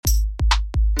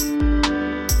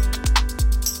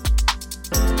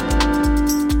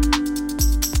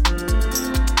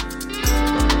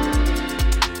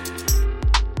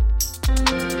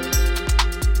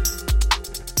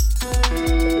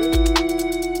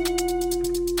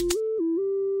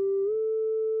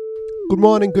Good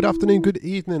morning, good afternoon, good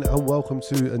evening, and welcome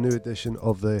to a new edition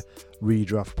of the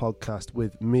Redraft podcast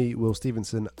with me, Will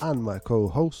Stevenson, and my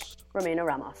co-host, Romina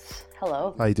Ramos.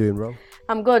 Hello. How you doing, Ro?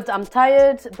 I'm good. I'm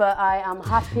tired, but I am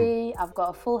happy. I've got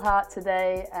a full heart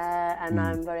today, and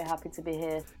I'm very happy to be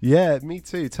here. Yeah, me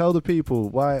too. Tell the people,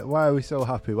 why are we so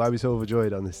happy? Why are we so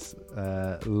overjoyed on this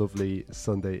lovely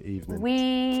Sunday evening?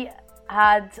 We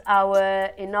had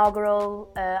our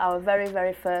inaugural, our very,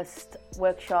 very first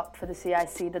workshop for the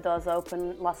CIC, The Doors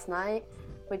Open, last night.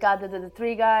 We gathered the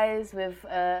three guys with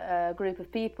a group of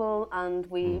people, and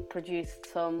we produced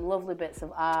some lovely bits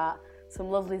of art, some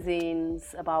lovely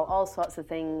zines about all sorts of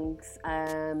things.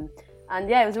 And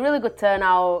yeah, it was a really good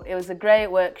turnout. It was a great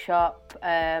workshop.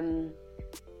 And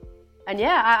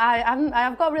yeah,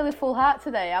 I've got a really full heart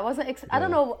today. I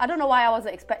don't know why I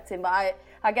wasn't expecting, but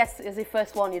I guess as your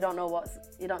first one, you don't know what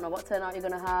turnout you're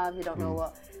going to have. You don't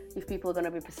know if people are going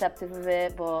to be perceptive of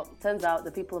it. But it turns out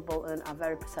the people of Bolton are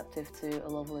very perceptive to a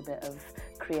lovely bit of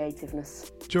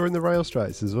creativeness. During the rail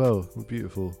strikes as well,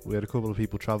 beautiful. We had a couple of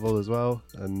people travel as well,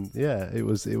 and yeah, it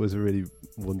was a really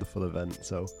wonderful event.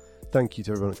 So thank you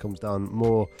to everyone that comes down.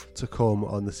 More to come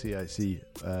on the CIC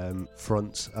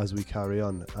front as we carry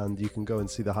on, and you can go and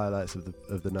see the highlights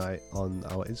of the night on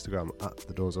our Instagram at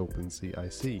The Doors Open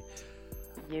CIC.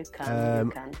 You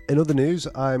can. In other news,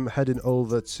 I'm heading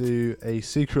over to a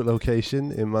secret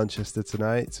location in Manchester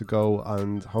tonight to go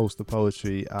and host the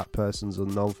poetry at Persons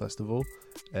Unknown Festival,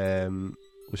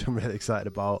 which I'm really excited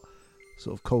about.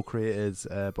 Sort of co-created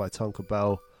by Tonka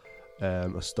Bell,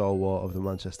 a stalwart of the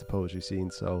Manchester poetry scene.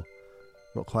 So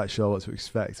not quite sure what to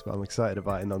expect, but I'm excited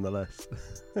about it nonetheless.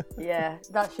 Yeah,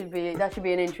 that should be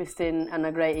an interesting and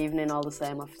a great evening all the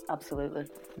same. Absolutely.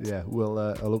 Yeah,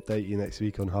 I'll update you next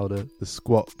week on how the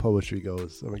squat poetry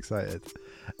goes. I'm excited.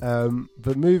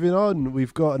 But moving on,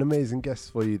 we've got an amazing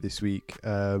guest for you this week.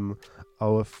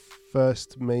 Our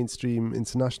first mainstream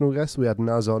international guest. We had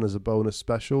Naz on as a bonus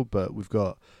special, but we've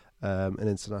got an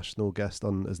international guest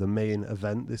on as the main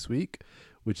event this week,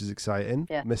 which is exciting.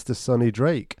 Yeah. Mr. Sonny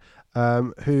Drake,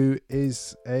 who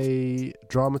is a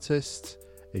dramatist,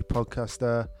 a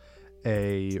podcaster,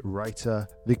 a writer,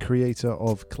 the creator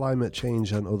of Climate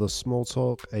Change and Other Small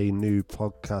Talk, a new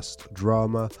podcast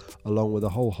drama, along with a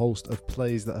whole host of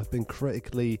plays that have been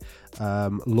critically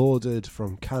lauded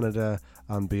from Canada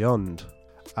and beyond.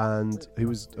 And it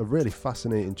was a really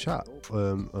fascinating chat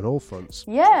on all fronts.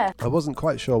 Yeah. I wasn't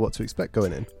quite sure what to expect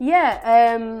going in.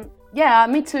 Yeah,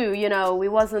 me too. You know, we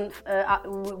wasn't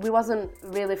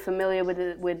really familiar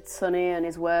with Sonny and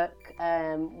his work.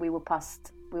 We were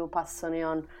passed Sonny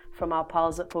on from our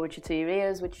pals at Poetry to Your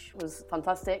Ears, which was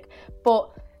fantastic.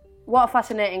 But what a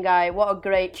fascinating guy! What a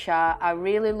great chat! I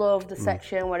really loved the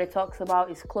section where he talks about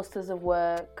his clusters of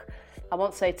work. I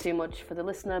won't say too much for the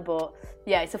listener, but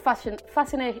yeah, it's a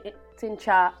fascinating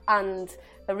chat and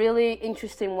a really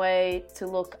interesting way to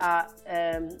look at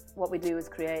what we do as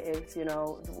creatives. You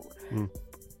know,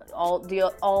 all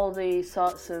the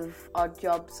sorts of odd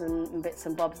jobs and bits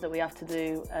and bobs that we have to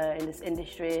do in this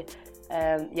industry.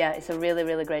 Yeah, it's a really,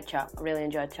 really great chat. I really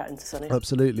enjoyed chatting to Sonny.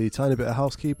 Absolutely. Tiny bit of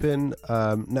housekeeping.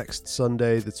 Next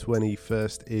Sunday, the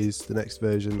 21st, is the next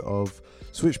version of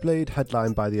Switchblade,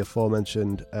 headlined by the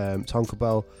aforementioned Tonka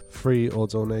Bell. Free or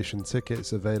donation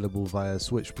tickets available via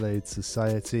Switchblade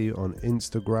Society on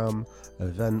Instagram,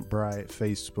 Eventbrite,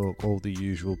 Facebook, all the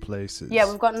usual places. Yeah,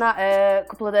 we've got that a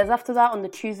couple of days after that on the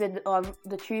Tuesday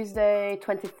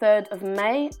 23rd of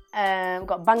May. We've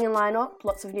got a banging lineup,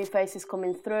 lots of new faces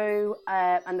coming through.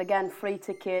 And again, free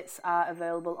tickets are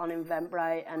available on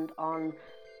Eventbrite and on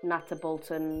Nata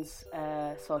Bolton's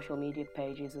social media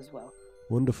pages as well.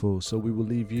 Wonderful. So we will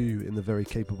leave you in the very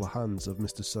capable hands of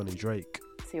Mr. Sonny Drake.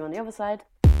 See you on the other side.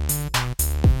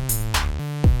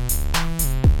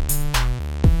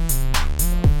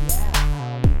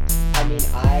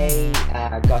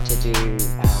 I got to do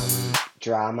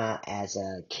drama as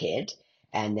a kid,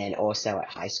 and then also at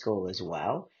high school as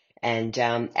well. And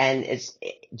it's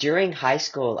during high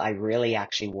school, I really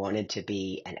actually wanted to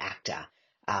be an actor.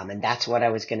 And that's what I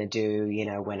was going to do, you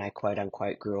know, when I quote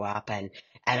unquote grew up. And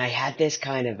I had this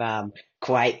kind of,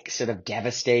 quite sort of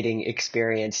devastating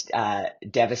experience,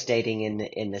 devastating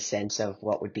in the sense of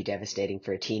what would be devastating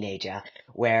for a teenager,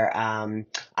 where,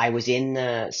 I was in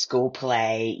the school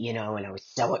play, you know, and I was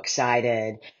so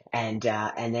excited. And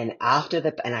then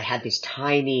and I had this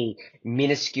tiny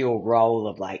minuscule role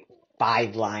of like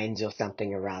 5 lines or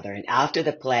something or other. And after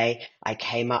the play, I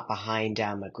came up behind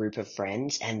a group of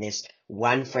friends, and this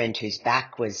one friend whose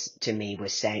back was to me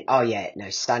was saying, "Oh yeah, no,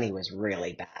 Sunny was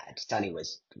really bad. Sunny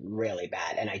was really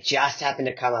bad." And I just happened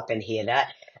to come up and hear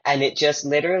that, and it just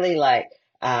literally like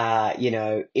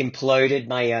imploded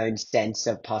my own sense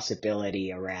of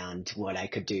possibility around what I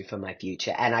could do for my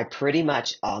future. And I pretty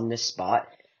much on the spot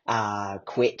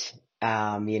quit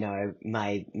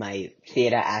my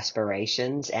theater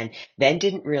aspirations, and then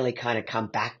didn't really kind of come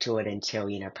back to it until,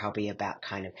 probably about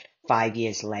kind of 5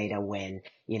 years later, when,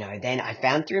 then I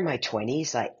found through my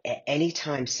 20s, like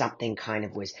anytime something kind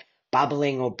of was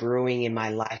bubbling or brewing in my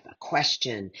life, a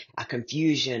question, a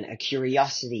confusion, a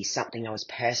curiosity, something I was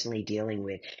personally dealing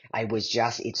with,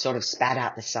 it sort of spat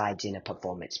out the sides in a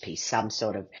performance piece, some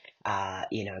sort of,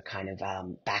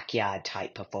 backyard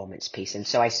type performance piece. And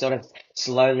so I sort of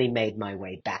slowly made my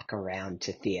way back around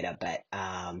to theater,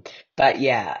 but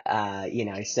yeah,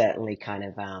 certainly kind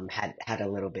of, had a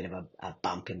little bit of a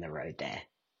bump in the road there.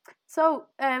 So,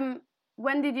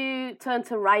 when did you turn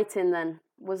to writing then?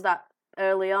 Was that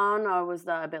early on, or was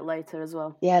that a bit later as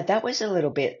well? Yeah, that was a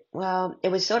little bit, well, it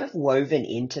was sort of woven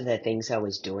into the things I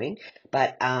was doing,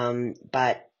 but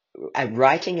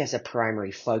writing as a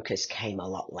primary focus came a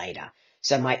lot later.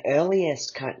 So my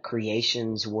earliest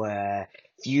creations were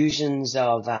fusions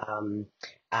of, some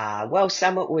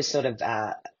it was sort of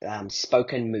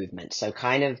spoken movement. So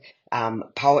kind of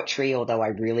poetry, although I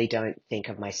really don't think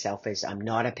of myself as, I'm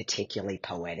not a particularly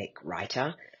poetic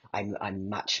writer. I'm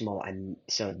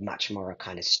sort of much more a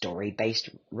kind of story-based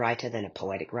writer than a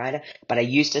poetic writer. But I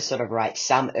used to sort of write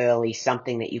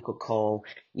something that you could call,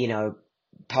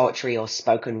 poetry or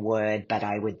spoken word, but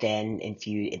I would then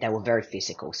they were very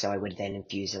physical, so I would then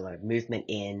infuse a lot of movement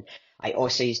in. I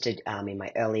also used to, in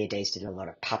my earlier days, did a lot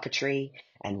of puppetry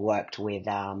and worked with,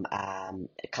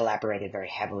 collaborated very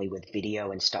heavily with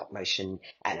video and stop motion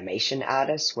animation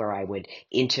artists, where I would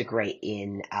integrate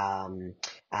in,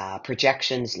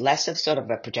 projections, less of sort of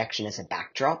a projection as a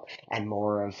backdrop and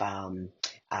more of,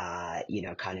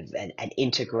 kind of an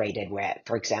integrated, where,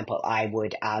 for example, I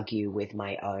would argue with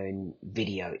my own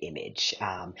video image.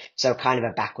 So kind of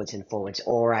a backwards and forwards,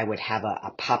 or I would have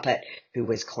a puppet who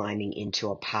was climbing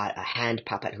into a hand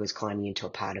puppet who was climbing into a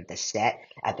part of the set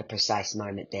at the precise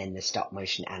moment. Then the stop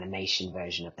motion animation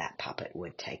version of that puppet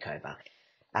would take over.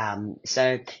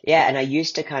 So yeah, and I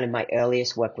used to my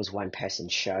earliest work was one person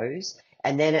shows.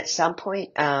 And then at some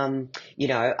point, I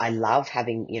love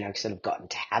having, sort of gotten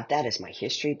to have that as my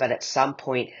history. But at some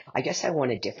point, I guess I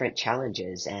wanted different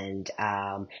challenges, and,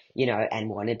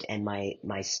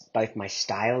 both my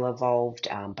style evolved,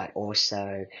 but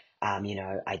also,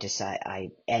 I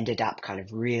ended up kind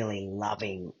of really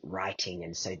loving writing.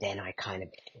 And so then I kind of,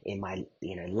 in my,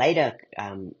 later,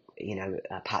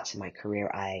 parts of my career,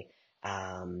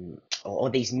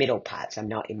 or these middle parts. I'm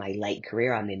not in my late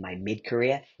career, I'm in my mid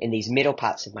career. In these middle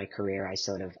parts of my career, I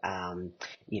sort of,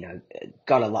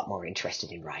 got a lot more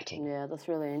interested in writing. Yeah, that's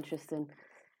really interesting.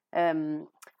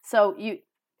 So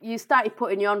you started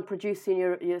putting on producing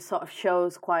your sort of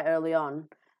shows quite early on.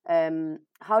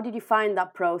 How did you find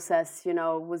that process?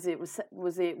 Was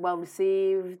it well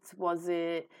received? Was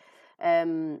it,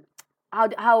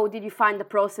 how did you find the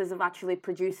process of actually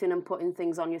producing and putting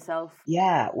things on yourself?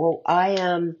 Yeah, well,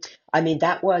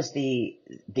 that was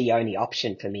the only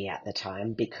option for me at the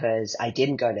time, because I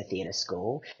didn't go to theatre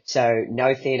school, so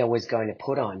no theatre was going to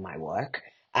put on my work.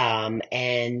 So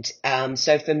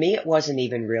for me, it wasn't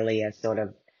even really a sort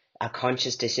of a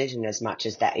conscious decision, as much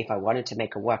as that if I wanted to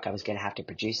make a work, I was going to have to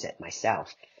produce it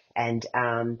myself. And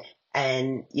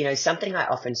something I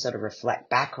often sort of reflect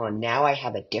back on now, I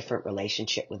have a different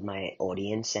relationship with my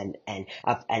audience, and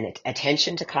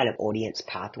attention to kind of audience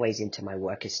pathways into my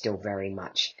work is still very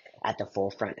much at the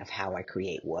forefront of how I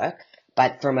create work.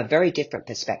 But from a very different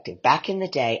perspective, back in the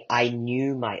day, I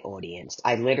knew my audience.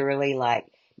 I literally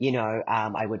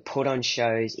I would put on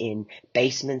shows in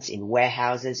basements, in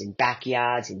warehouses, in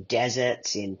backyards, in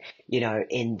deserts, in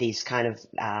these kind of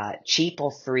cheap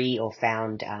or free or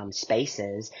found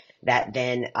spaces, that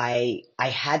then I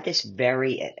had this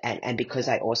and because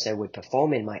I also would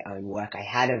perform in my own work, I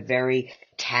had a very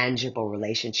tangible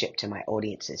relationship to my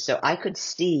audiences. So I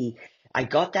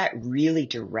got that really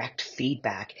direct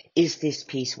feedback. Is this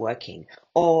piece working?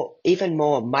 Or even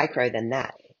more micro than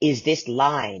that, is this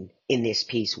line in this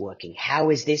piece working?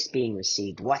 How is this being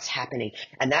received? What's happening?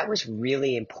 And that was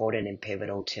really important and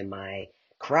pivotal to my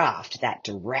craft, that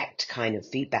direct kind of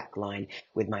feedback line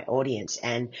with my audience.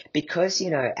 And because,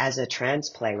 as a trans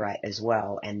playwright as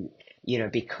well, and,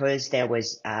 because there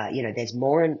was, there's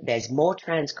more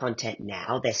trans content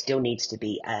now, there still needs to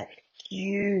be a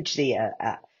hugely,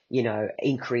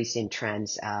 increase in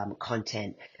trans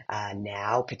content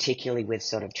now, particularly with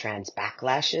sort of trans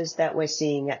backlashes that we're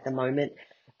seeing at the moment.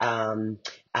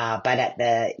 But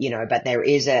there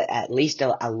is at least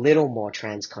a little more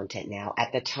trans content now.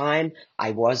 At the time,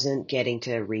 I wasn't getting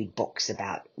to read books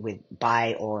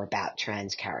by or about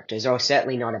trans characters, or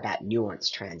certainly not about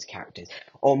nuanced trans characters,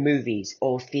 or movies,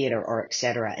 or theater, or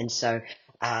etc. And so,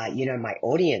 my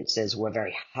audiences were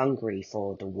very hungry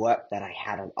for the work that I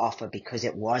had on offer because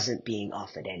it wasn't being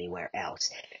offered anywhere else.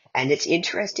 And it's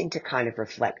interesting to kind of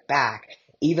reflect back,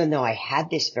 even though I had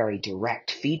this very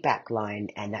direct feedback line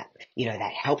and that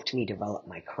helped me develop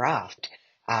my craft.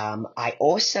 I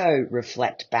also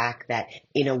reflect back that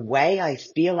in a way, I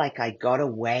feel like I got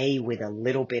away with a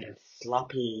little bit of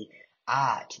sloppy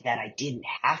art that I didn't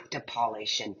have to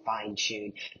polish and fine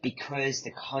tune because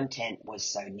the content was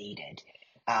so needed.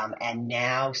 And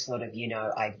now sort of,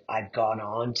 I've gone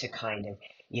on to kind of,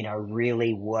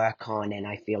 really work on, and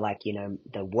I feel like,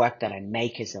 the work that I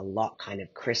make is a lot kind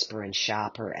of crisper and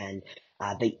sharper, and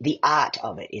the art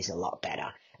of it is a lot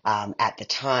better. At the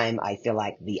time, I feel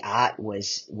like the art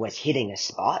was hitting a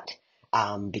spot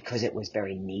because it was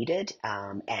very needed,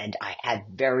 and I had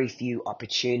very few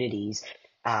opportunities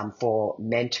for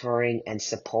mentoring and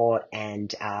support,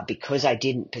 and because I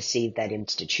didn't perceive that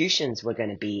institutions were going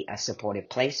to be a supportive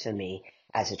place for me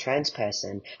as a trans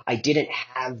person, I didn't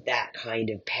have that kind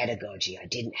of pedagogy. I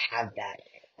didn't have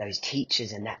those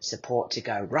teachers and that support to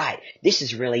go, right, this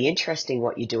is really interesting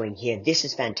what you're doing here. This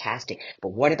is fantastic.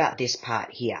 But what about this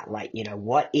part here? Like,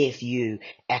 what if you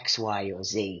X, Y, or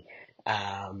Z?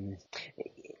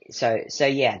 So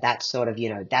yeah, that's sort of,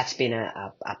 that's been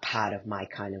a part of my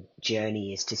kind of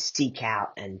journey, is to seek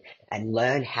out and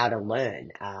learn how to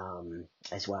learn,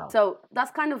 as well. So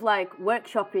that's kind of like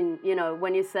workshopping,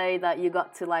 when you say that you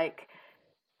got to like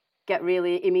get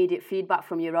really immediate feedback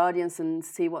from your audience and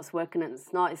see what's working and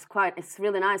it's not. It's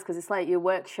really nice because it's like your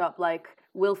workshop. Like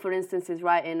Will, for instance, is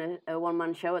writing a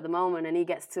one-man show at the moment, and he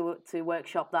gets to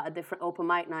workshop that at different open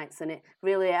mic nights, and it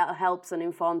really helps and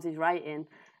informs his writing.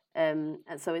 And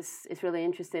so it's really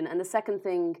interesting. And the second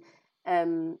thing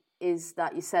is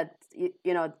that you said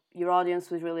your audience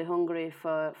was really hungry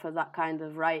for that kind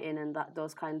of writing and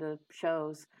those kind of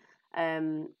shows.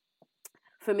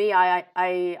 For me,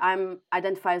 I'm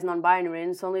identify as non-binary,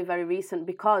 and it's only very recent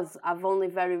because I've only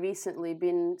very recently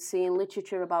been seeing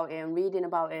literature about it and reading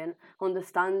about it and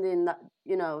understanding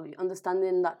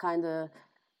that kind of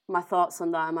my thoughts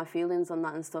on that and my feelings on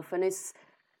that and stuff. And it's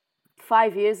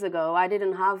 5 years ago, I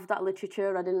didn't have that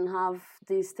literature. I didn't have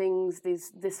these things,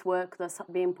 this work that's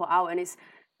being put out, and it's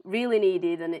really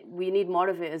needed, and we need more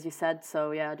of it, as you said. So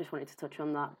yeah, I just wanted to touch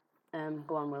on that.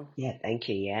 Go on, Will. Yeah, thank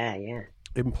you. Yeah.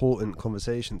 Important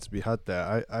conversation to be had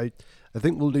there. I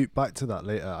think we'll loop back to that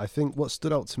later. I think what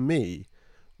stood out to me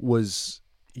was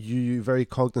you very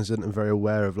cognizant and very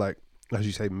aware of, like, as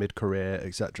you say, mid-career,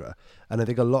 etc. And I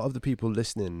think a lot of the people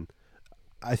listening,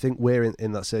 I think we're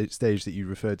in that stage that you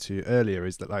referred to earlier,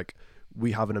 is that like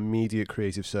we have an immediate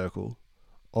creative circle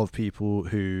of people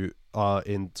who are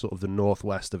in sort of the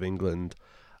northwest of England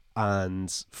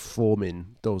and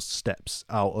forming those steps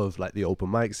out of like the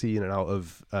open mic scene and out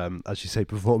of, as you say,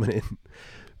 performing in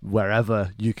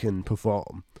wherever you can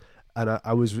perform. And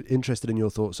I was interested in your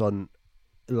thoughts on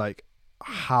like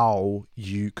how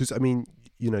because I mean,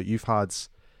 you've had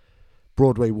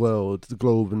Broadway World, the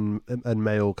Globe and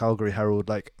Mail, Calgary Herald,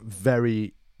 like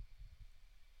very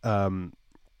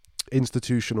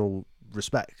institutional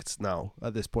respect now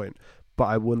at this point. But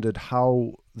I wondered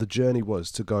how the journey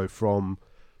was to go from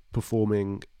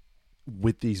performing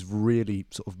with these really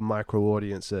sort of micro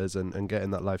audiences and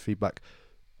getting that live feedback.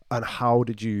 And how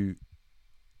did you,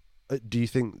 do you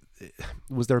think,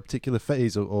 was there a particular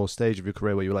phase or stage of your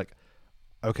career where you were like,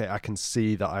 okay, I can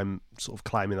see that I'm sort of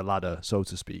climbing the ladder, so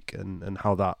to speak, and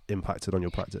how that impacted on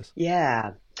your practice?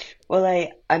 Yeah. Well,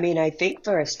 I mean, I think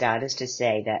for a starters to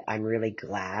say that I'm really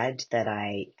glad that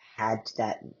I had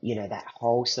that, that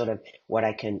whole sort of what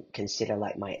I can consider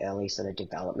like my early sort of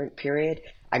development period.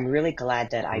 I'm really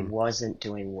glad that I wasn't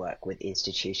doing work with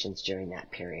institutions during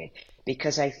that period,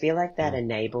 because I feel like that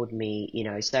enabled me,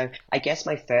 so I guess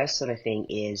my first sort of thing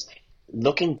is,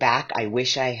 looking back, I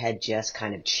wish I had just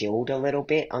kind of chilled a little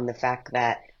bit on the fact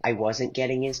that I wasn't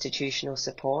getting institutional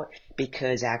support,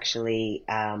 because actually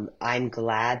I'm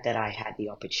glad that I had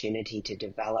the opportunity to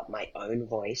develop my own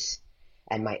voice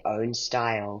and my own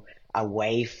style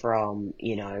away from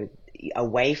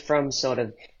sort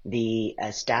of the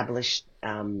established,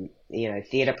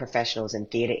 theater professionals and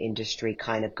theater industry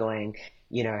kind of going,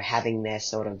 having their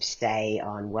sort of say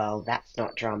on, well, that's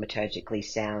not dramaturgically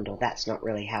sound, or that's not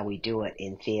really how we do it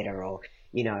in theater, or,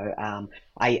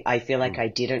 I feel like I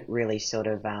didn't really sort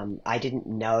of, I didn't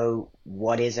know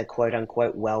what is a quote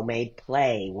unquote well-made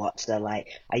play. What's the like,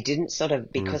 I didn't sort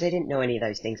of, because I didn't know any of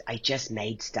those things, I just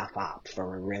made stuff up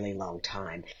for a really long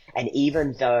time. And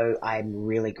even though I'm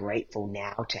really grateful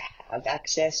now to have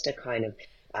access to kind of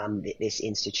this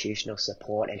institutional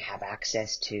support and have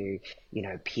access to,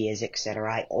 peers,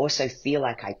 etc. I also feel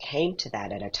like I came to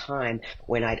that at a time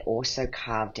when I'd also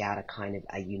carved out a kind of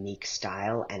a unique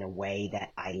style and a way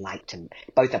that I like to,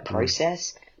 both a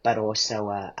process, but also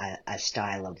a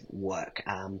style of work.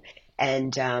 But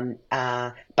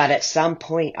at some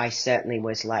point I certainly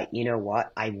was like, you know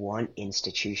what, I want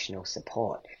institutional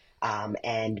support. But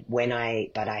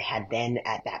I had then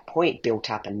at that point built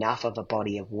up enough of a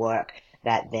body of work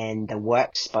that then the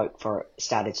work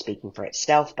started speaking for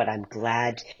itself. But I'm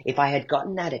glad if I had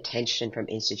gotten that attention from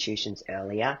institutions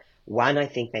earlier, one, I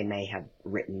think they may have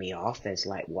written me off as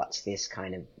like, what's this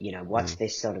kind of, what's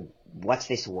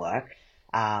this work?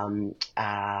 But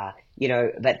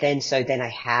then I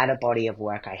had a body of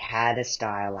work, I had a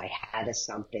style, I had a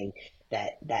something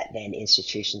that then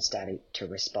institutions started to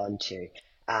respond to.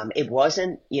 It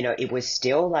wasn't, it was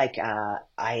still like, I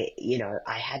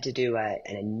had to do an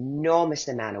enormous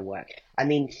amount of work. I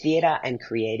mean, theater and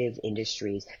creative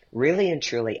industries really and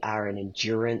truly are an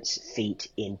endurance feat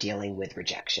in dealing with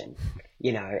rejection,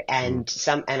 and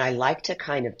I like to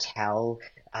kind of tell,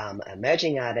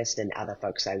 emerging artists and other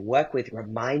folks I work with,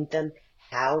 remind them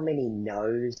how many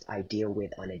no's I deal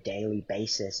with on a daily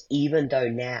basis, even though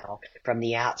now from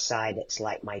the outside, it's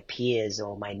like my peers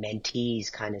or my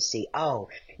mentees kind of see, oh,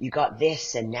 you got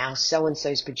this and now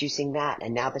so-and-so's producing that.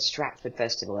 And now the Stratford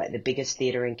Festival, like the biggest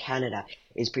theater in Canada,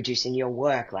 is producing your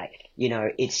work. Like,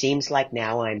 it seems like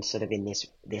now I'm sort of in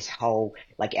this whole,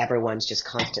 like everyone's just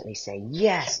constantly saying,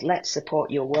 yes, let's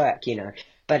support your work,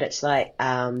 But it's like,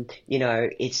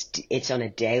 it's on a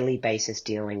daily basis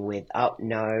dealing with, oh,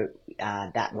 no,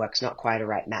 that work's not quite a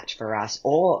right match for us,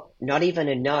 or not even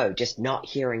a no, just not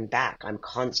hearing back. I'm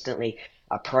constantly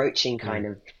approaching kind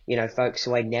of, folks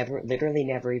who I literally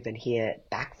never even hear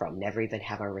back from, never even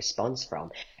have a response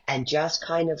from, and just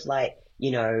kind of like,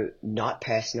 not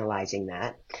personalizing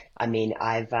that. I mean,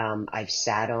 I've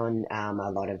sat on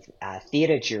a lot of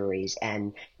theater juries,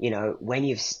 and when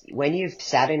you've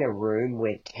sat in a room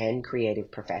with 10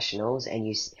 creative professionals and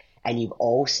you've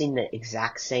all seen the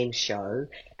exact same show,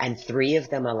 and 3 of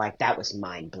them are like, that was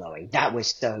mind blowing, that was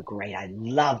so great, I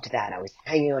loved that, I was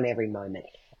hanging on every moment.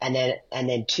 And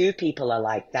then 2 people are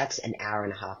like, that's an hour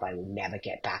and a half I will never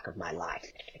get back of my life.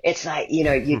 It's like,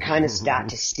 you kind of start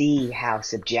to see how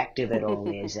subjective it all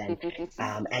is.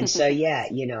 And so, yeah,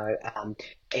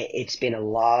 it's been a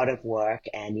lot of work,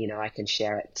 and, I can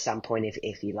share at some point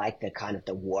if you like the kind of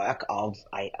the work of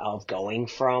going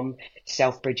from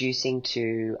self-producing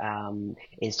to,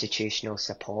 institutional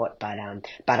support. But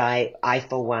I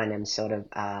for one am sort of,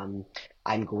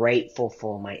 I'm grateful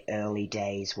for my early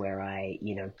days where I,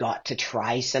 got to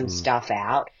try some stuff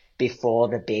out before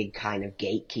the big kind of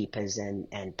gatekeepers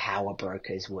and power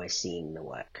brokers were seeing the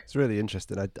work. It's really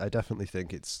interesting. I definitely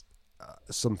think it's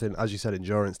something, as you said,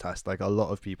 endurance test. Like a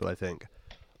lot of people, I think,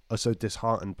 are so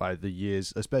disheartened by the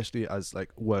years, especially as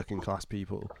like working class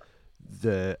people,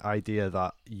 the idea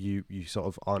that you sort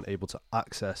of aren't able to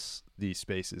access these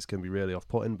spaces can be really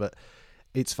off-putting, but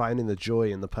it's finding the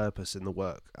joy and the purpose in the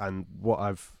work. And what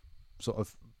I've sort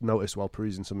of noticed while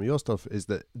perusing some of your stuff is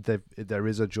that there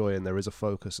is a joy and there is a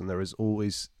focus, and there is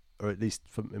always, or at least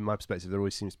from in my perspective, there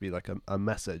always seems to be like a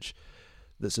message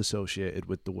that's associated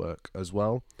with the work as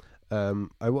well.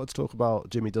 I want to talk about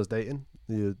Jimmy Does Dating,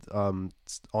 the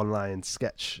online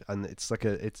sketch, and it's like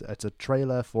it's a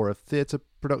trailer for a theatre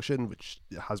production which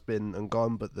has been and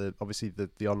gone, but obviously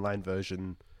the online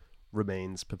version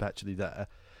remains perpetually there.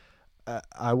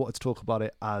 I wanted to talk about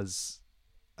it as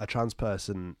a trans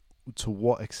person. To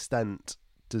what extent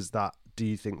do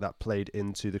you think that played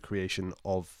into the creation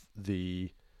of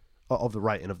the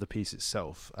writing of the piece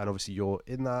itself? And obviously you're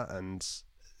in that, and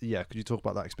yeah, could you talk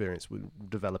about that experience with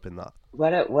developing that?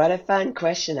 What a fun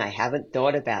question. I haven't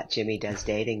thought about Jimmy Does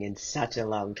Dating in such a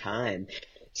long time.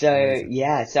 So Amazing.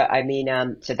 yeah, so I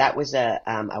mean, so that was a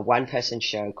 1-person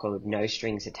show called No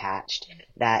Strings Attached.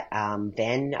 That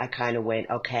then I kind of went,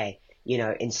 okay,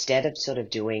 instead of sort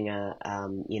of doing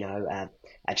a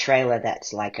trailer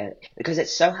that's like because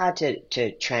it's so hard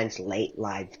to translate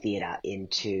live theater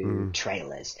into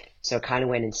trailers. So kind of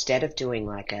when instead of doing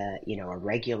like a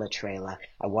regular trailer,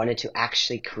 I wanted to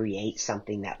actually create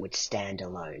something that would stand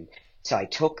alone. So I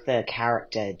took the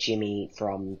character Jimmy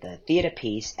from the theater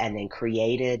piece and then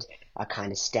created a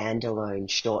kind of standalone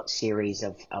short series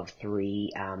of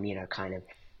 3, kind of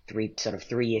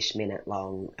three-ish minute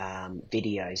long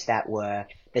videos that were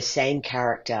the same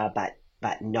character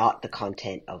but not the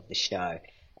content of the show.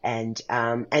 And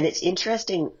it's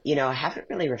interesting, I haven't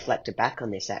really reflected back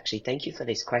on this actually. Thank you for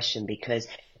this question, because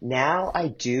now I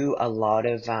do a lot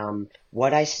of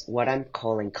what I'm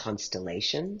calling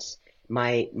constellations.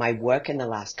 My work in the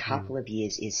last couple of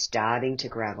years is starting to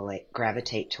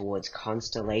gravitate towards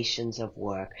constellations of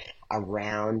work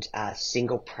around a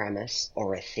single premise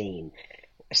or a theme.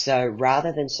 So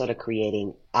rather than sort of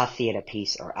creating a theater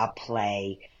piece or a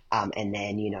play, and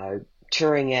then,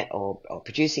 touring it or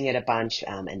producing it a bunch,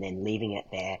 and then leaving it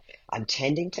there, I'm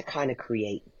tending to kind of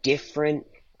create different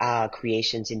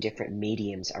creations in different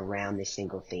mediums around this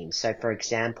single theme. So for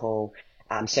example,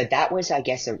 so that was, I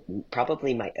guess,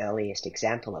 probably my earliest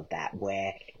example of that,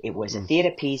 where it was a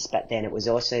theater piece, but then it was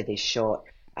also this short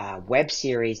web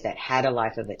series that had a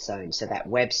life of its own. So that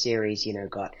web series,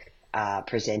 got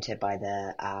presented by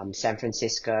the San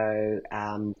Francisco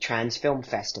Trans Film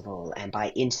Festival and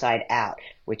by Inside Out,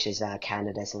 which is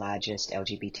Canada's largest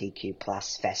LGBTQ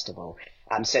plus festival.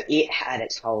 So it had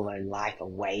its whole own life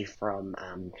away from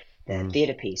the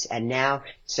theater piece. And now,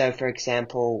 so for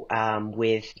example,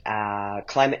 with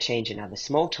Climate Change and Other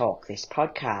Small Talk, this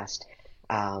podcast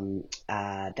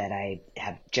that I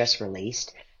have just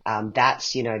released,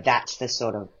 that's the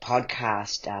sort of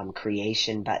podcast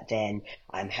creation, but then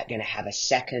I'm going to have a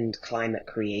second climate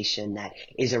creation that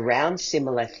is around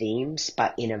similar themes,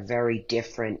 but in a very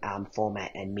different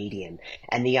format and medium.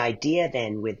 And the idea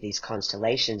then with these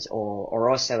constellations, or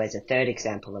also as a third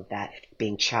example of that,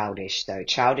 being Childish. So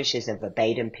Childish is a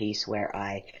verbatim piece where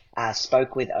I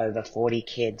spoke with over 40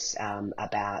 kids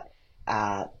about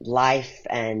life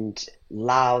and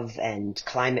love and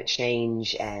climate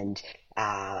change and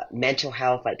mental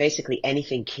health, like basically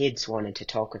anything kids wanted to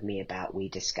talk with me about, we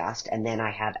discussed. And then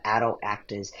I have adult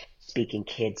actors speaking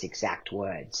kids' exact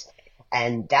words.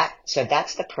 And so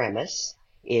that's the premise,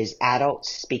 is adults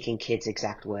speaking kids'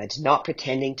 exact words, not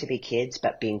pretending to be kids,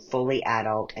 but being fully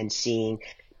adult and seeing,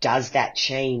 does that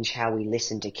change how we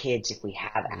listen to kids if we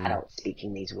have adults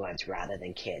speaking these words rather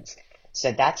than kids?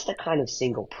 So that's the kind of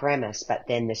single premise, but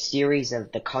then the series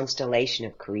of the constellation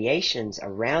of creations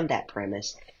around that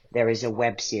premise. There is a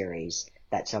web series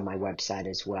that's on my website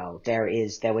as well. There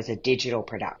was a digital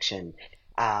production,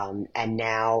 and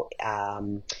now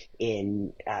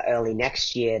in early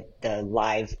next year, the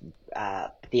live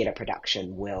theater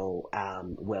production will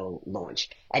launch.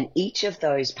 And each of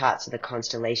those parts of the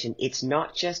constellation, it's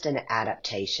not just an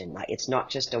adaptation. Like, it's not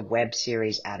just a web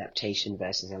series adaptation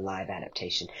versus a live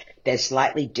adaptation. There's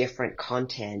slightly different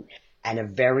content and a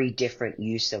very different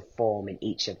use of form in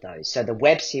each of those. So the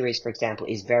web series, for example,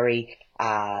 is very,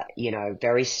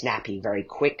 very snappy, very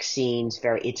quick scenes.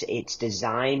 It's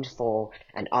designed for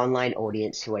an online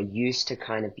audience who are used to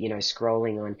kind of,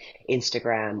 scrolling on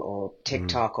Instagram or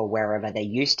TikTok or wherever. They're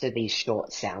used to these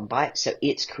short sound bites. So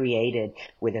it's created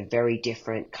with a very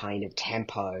different kind of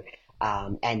tempo.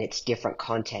 And it's different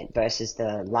content versus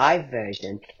the live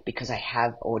version, because I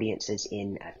have audiences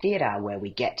in a theater where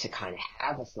we get to kind of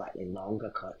have a slightly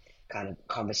longer kind of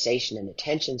conversation and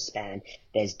attention span.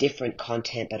 There's different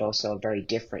content, but also a very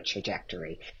different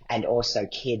trajectory. And also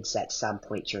kids at some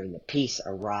point during the piece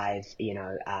arrive, in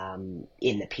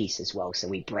the piece as well. So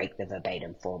we break the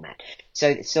verbatim format. So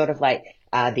it's sort of like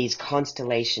these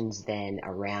constellations then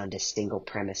around a single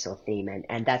premise or theme.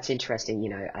 And that's interesting.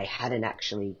 I hadn't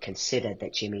actually considered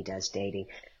that Jimmy Does Dating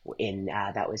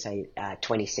that was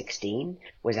 2016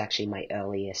 was actually my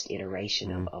earliest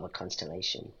iteration of a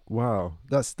constellation. Wow,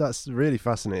 that's really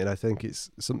fascinating. I think it's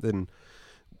something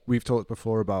we've talked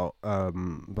before about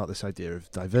this idea of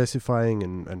diversifying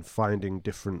and finding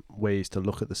different ways to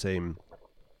look at the same,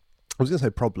 I was going to say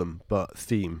problem, but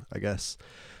theme, I guess.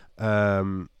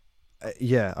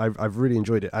 I've really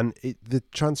enjoyed it, and the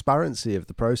transparency of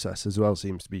the process as well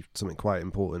seems to be something quite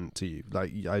important to you.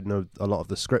 Like, I know a lot of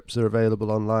the scripts are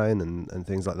available online and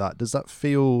things like that. Does that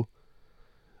feel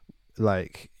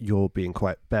like you're being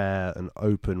quite bare and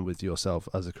open with yourself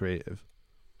as a creative?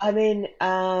 I mean,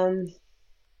 I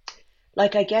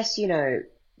guess,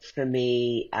 for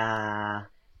me,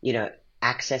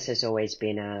 access has always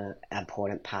been an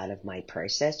important part of my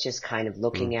process, just kind of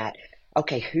looking at,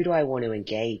 okay, who do I want to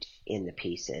engage in the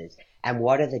pieces, and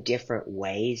what are the different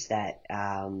ways that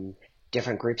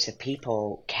different groups of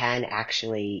people can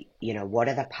actually, what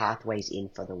are the pathways in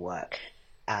for the work,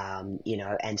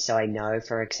 and so I know,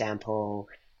 for example,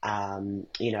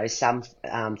 some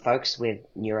folks with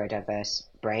neurodiverse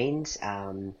brains,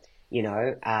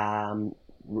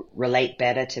 relate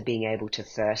better to being able to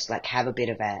first, like, have a bit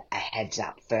of a heads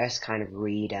up, first kind of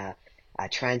read a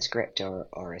transcript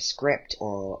or a script,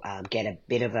 or get a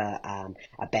bit of a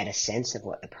better sense of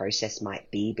what the process might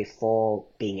be before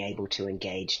being able to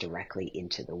engage directly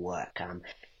into the work.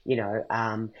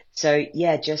 So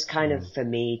yeah, just kind of for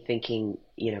me thinking,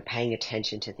 paying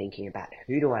attention to thinking about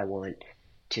who do I want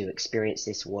to experience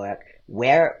this work?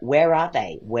 Where are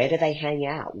they? Where do they hang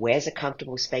out? Where's a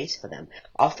comfortable space for them?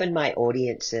 Often my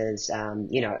audiences,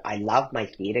 I love my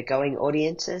theater going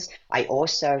audiences. I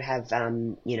also have,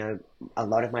 a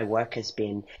lot of my work has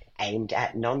been aimed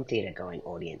at non-theater going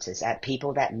audiences, at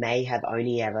people that may have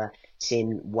only ever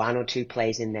seen one or two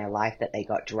plays in their life that they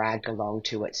got dragged along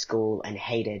to at school and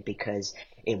hated because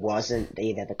it wasn't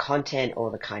either the content or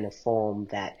the kind of form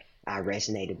that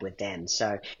resonated with them.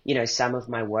 So, some of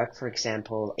my work, for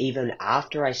example, even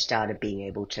after I started being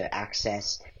able to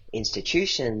access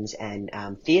institutions and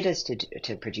theaters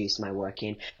to produce my work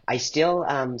in, I still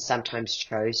sometimes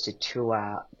chose to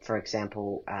tour, for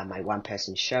example, my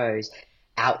one-person shows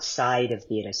outside of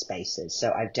theater spaces.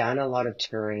 So I've done a lot of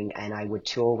touring, and I would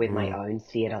tour with my own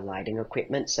theater lighting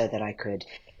equipment so that I could,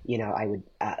 I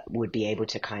would be able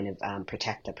to kind of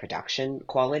protect the production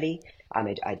quality.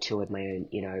 I toured my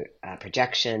own,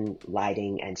 projection,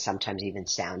 lighting, and sometimes even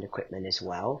sound equipment as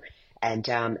well. And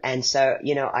so,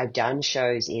 I've done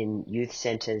shows in youth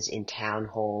centers, in town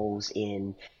halls,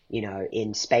 in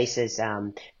spaces,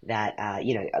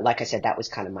 that, like I said, that was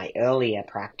kind of my earlier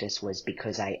practice, was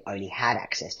because I only had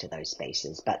access to those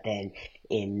spaces. But then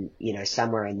in,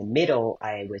 somewhere in the middle,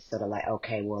 I was sort of like,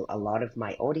 okay, well, a lot of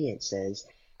my audiences,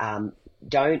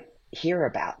 don't hear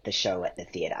about the show at the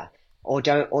theater, or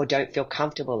don't feel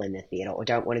comfortable in the theater, or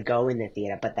don't want to go in the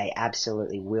theater, but they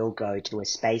absolutely will go to a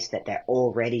space that they're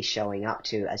already showing up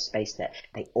to, a space that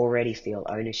they already feel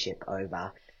ownership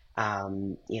over.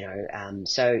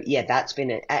 So yeah, that's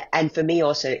been and for me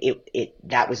also,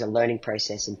 that was a learning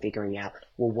process in figuring out,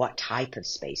 well, what type of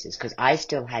spaces, because I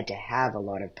still had to have a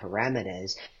lot of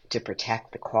parameters to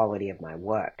protect the quality of my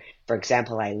work. For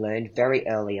example, I learned very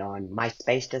early on, my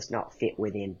space does not fit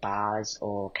within bars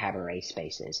or cabaret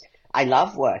spaces. I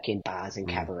love work in bars and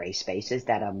cabaret spaces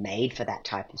that are made for that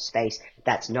type of space.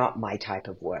 That's not my type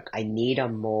of work. I need a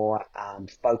more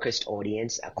focused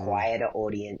audience, a quieter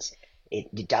audience.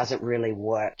 It doesn't really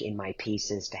work in my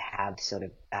pieces to have sort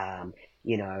of,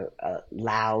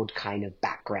 loud kind of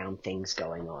background things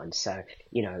going on. So,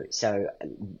 so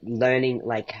learning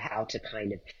like how to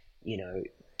kind of,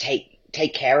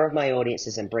 take care of my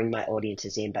audiences and bring my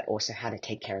audiences in, but also how to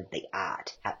take care of the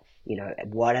art.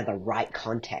 What are the right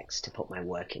contexts to put my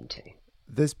work into?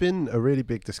 There's been a really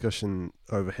big discussion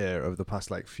over here over the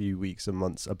past few weeks and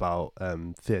months about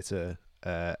theatre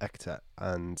etiquette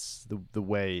and the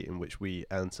way in which we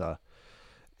enter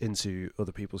into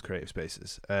other people's creative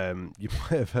spaces. You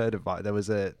might have heard about, there was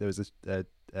a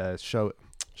show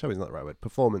is not the right word,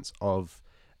 performance of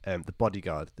The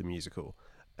Bodyguard, the musical,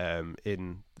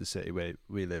 in the city where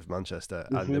we live, Manchester,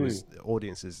 and there was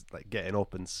audiences getting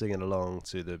up and singing along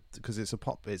to because it's a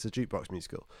jukebox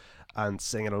musical, and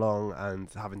singing along and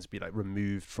having to be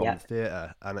removed from the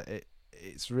theatre. And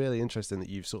it's really interesting that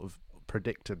you've sort of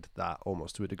predicted that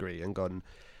almost to a degree and gone,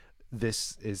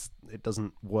 it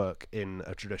doesn't work in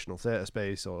a traditional theatre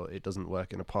space, or it doesn't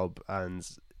work in a pub. And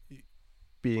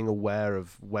being aware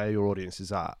of where your audience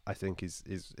is at, I think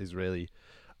is really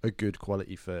a good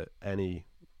quality for any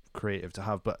creative to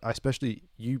have. But especially,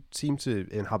 you seem to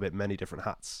inhabit many different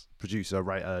hats: producer,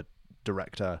 writer,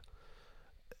 director.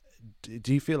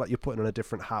 Do you feel like you're putting on a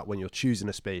different hat when you're choosing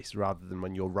a space rather than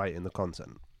when you're writing the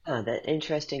content? Oh, that's an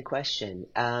interesting question.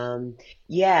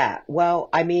 Yeah, well,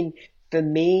 I mean, for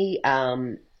me,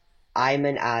 I'm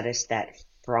an artist that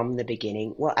from the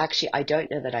beginning, well, actually, I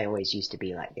don't know that I always used to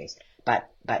be like this, but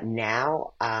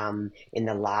now, in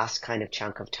the last kind of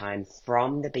chunk of time,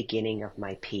 from the beginning of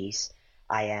my piece,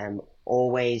 I am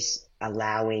always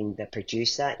allowing the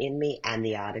producer in me and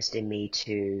the artist in me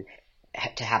to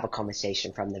have a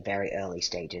conversation from the very early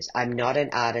stages. I'm not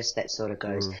an artist that sort of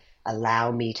goes,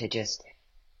 allow me to just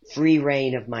free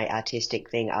reign of my artistic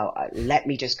thing. Let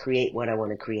me just create what I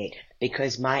want to create,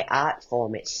 because my art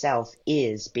form itself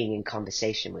is being in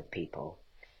conversation with people.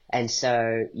 And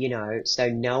so, so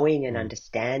knowing and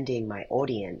understanding my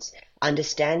audience,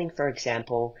 understanding, for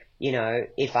example,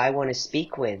 if I want to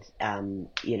speak with,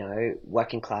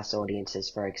 working class audiences,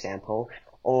 for example,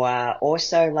 or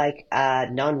also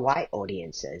non-white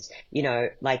audiences,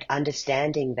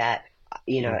 understanding that,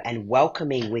 and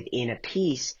welcoming within a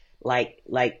piece. Like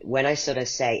when I sort of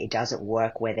say it doesn't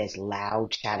work where there's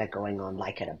loud chatter going on,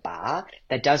 like at a bar,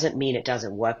 that doesn't mean it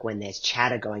doesn't work when there's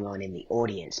chatter going on in the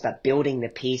audience, but building the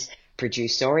piece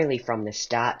producerially from the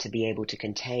start to be able to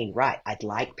contain, right, I'd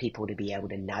like people to be able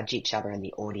to nudge each other in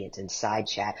the audience and side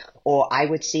chat, or I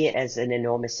would see it as an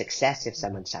enormous success if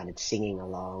someone started singing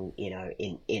along,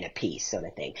 in a piece sort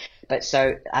of thing. But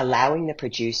so allowing the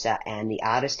producer and the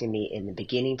artist in me in the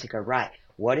beginning to go, right,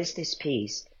 what is this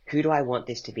piece? Who do I want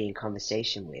this to be in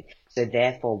conversation with? So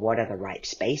therefore, what are the right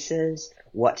spaces?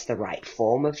 What's the right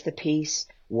form of the piece?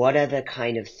 What are the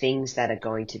kind of things that are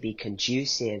going to be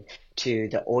conducive to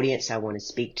the audience I want to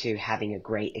speak to having a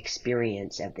great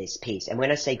experience of this piece? And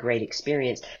when I say great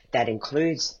experience, that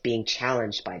includes being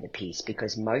challenged by the piece,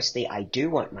 because mostly I do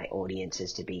want my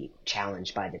audiences to be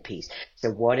challenged by the piece.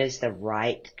 So what is the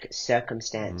right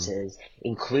circumstances,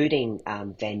 including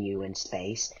venue and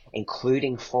space,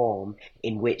 including form,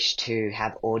 in which to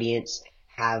have audience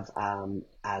have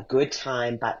a good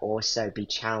time, but also be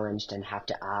challenged and have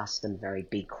to ask them very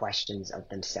big questions of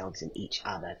themselves and each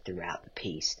other throughout the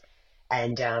piece.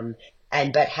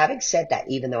 But having said that,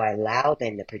 even though I allow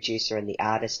then the producer and the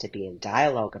artist to be in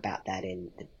dialogue about that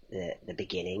in the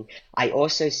beginning, I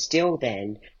also still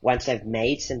then, once I've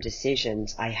made some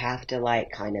decisions, I have to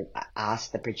kind of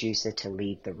ask the producer to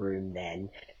leave the room then.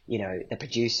 The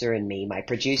producer and me, my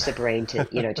producer brain to,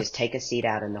 just take a seat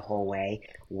out in the hallway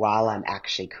while I'm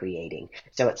actually creating.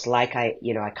 So it's like I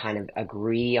kind of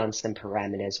agree on some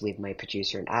parameters with my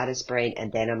producer and artist brain.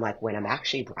 And then I'm like, when I'm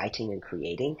actually writing and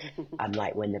creating, I'm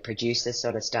like, when the producer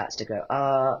sort of starts to go,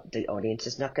 oh, the audience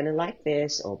is not going to like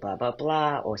this, or blah, blah,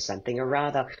 blah, or something or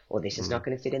rather, or this is not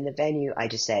going to fit in the venue. I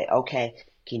just say, okay,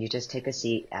 can you just take a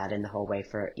seat out in the hallway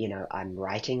for, I'm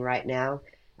writing right now.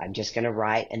 I'm just going to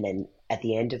write, and then at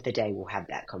the end of the day, we'll have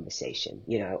that conversation,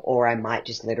 or I might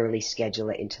just literally schedule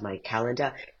it into my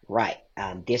calendar. Right.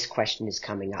 This question is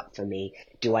coming up for me.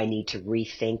 Do I need to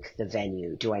rethink the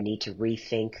venue? Do I need to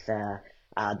rethink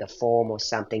the form or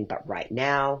something? But right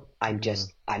now I'm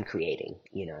creating,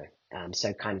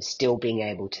 so kind of still being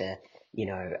able to,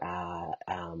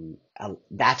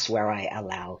 that's where I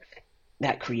allow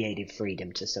that creative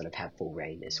freedom to sort of have full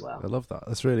reign as well. I love that.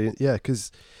 That's really,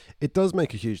 because it does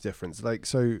make a huge difference. Like,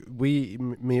 so me,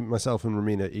 myself and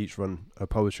Romina each run a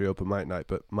poetry open mic night,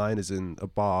 but mine is in a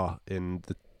bar in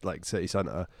the city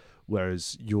centre,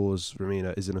 whereas yours,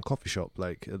 Romina, is in a coffee shop,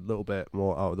 like a little bit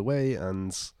more out of the way.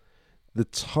 And the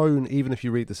tone, even if you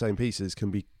read the same pieces,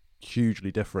 can be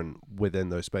hugely different within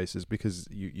those spaces, because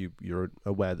you're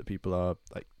aware that people are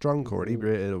like drunk or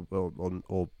inebriated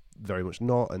or very much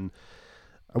not. And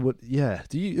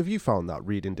have you found that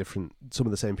reading some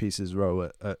of the same pieces, Ro,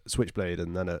 at Switchblade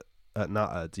and then at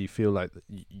Natter, do you feel like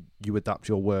you adapt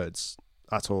your words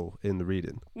at all in the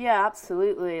reading? Yeah,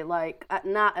 absolutely. Like at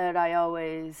Natter,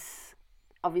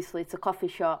 obviously it's a coffee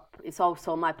shop. It's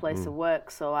also my place of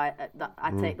work, so I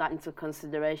take that into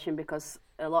consideration, because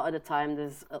a lot of the time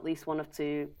there's at least one or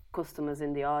two customers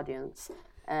in the audience.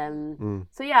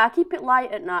 So yeah, I keep it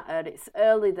light at Natter. It's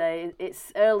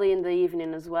early in the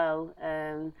evening as well.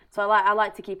 So I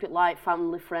like to keep it light,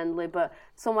 family friendly. But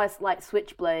somewhere like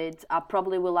Switchblade, I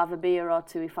probably will have a beer or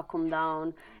two if I come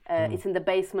down. It's in the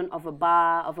basement of a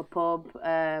bar, of a pub.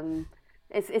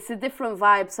 It's a different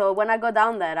vibe. So when I go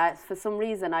down there, for some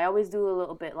reason I always do a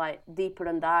little bit like deeper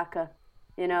and darker,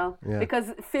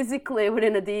 because physically we're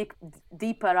in a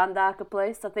deeper and darker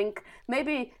place. I think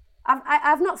maybe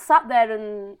I've not sat there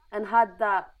and had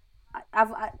that.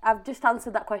 I've just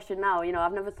answered that question now.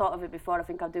 I've never thought of it before. I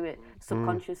think I do it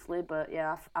subconsciously, but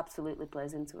yeah, absolutely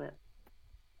plays into it.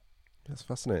 That's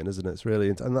fascinating, isn't it? It's really,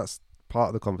 and that's part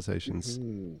of the conversations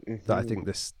that I think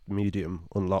this medium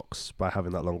unlocks by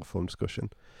having that longer form discussion.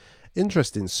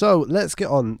 Interesting. So let's get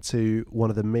on to one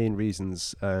of the main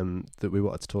reasons that we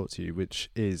wanted to talk to you, which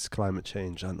is climate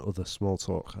change and other small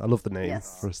talk. I love the name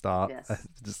for a start. Yes.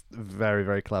 Just very,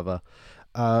 very clever.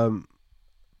 Tell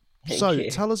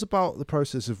us about the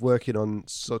process of working on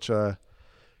such a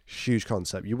huge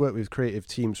concept. You work with creative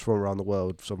teams from around the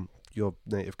world, from your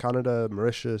native Canada,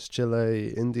 Mauritius,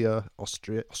 Chile, India,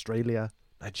 Australia,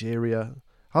 Nigeria.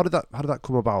 How did that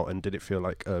come about, and did it feel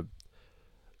like a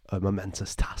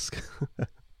momentous task?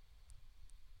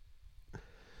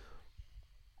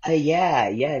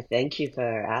 Yeah. Thank you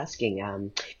for asking.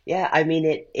 I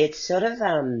mean, it's sort of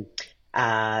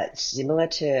similar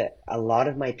to a lot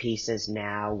of my pieces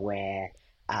now, where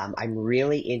I'm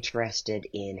really interested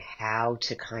in how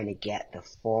to kind of get the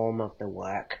form of the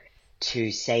work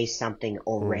to say something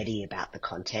already about the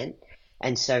content.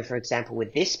 And so, for example,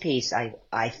 with this piece,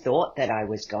 I thought that I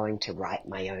was going to write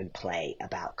my own play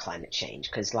about climate change,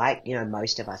 because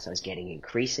most of us, I was getting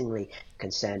increasingly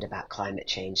concerned about climate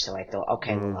change. So I thought,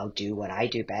 okay, well, I'll do what I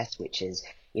do best, which is,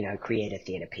 create a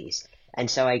theatre piece. And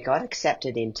so I got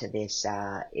accepted into this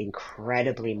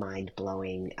incredibly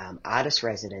mind-blowing artist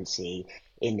residency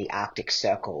in the Arctic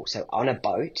Circle. So on a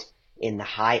boat in the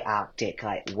high Arctic,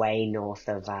 like way north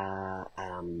of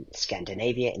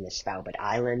Scandinavia in the Svalbard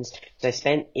Islands. So I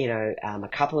spent, a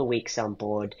couple of weeks on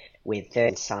board with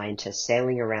 30 scientists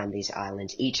sailing around these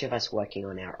islands, each of us working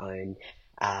on our own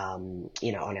on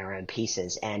our own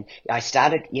pieces. And I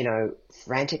started,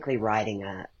 frantically writing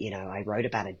I wrote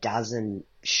about a dozen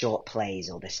short plays,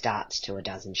 or the starts to a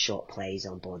dozen short plays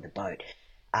on board the boat.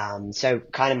 So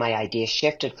kind of my idea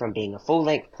shifted from being a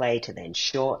full-length play to then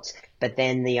shorts. But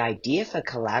then the idea for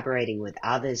collaborating with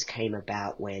others came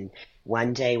about when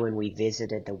one day when we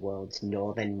visited the world's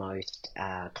northernmost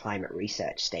climate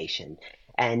research station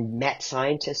and met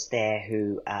scientists there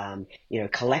who,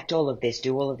 collect all of this,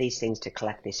 do all of these things to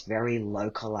collect this very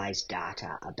localized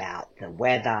data about the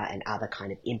weather and other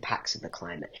kind of impacts of the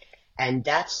climate. And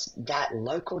that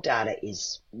local data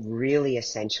is really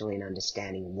essential in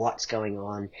understanding what's going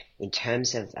on in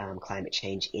terms of climate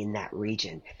change in that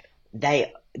region.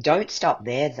 They don't stop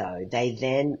there, though. They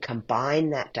then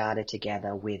combine that data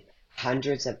together with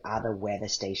hundreds of other weather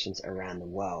stations around the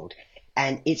world.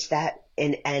 And it's that,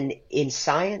 and in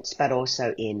science, but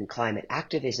also in climate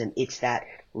activism, it's that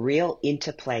real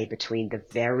interplay between the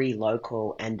very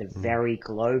local and the very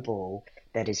global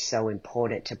that is so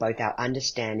important to both our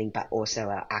understanding but also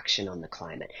our action on the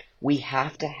climate. We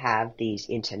have to have these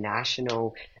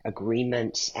international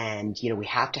agreements and, we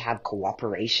have to have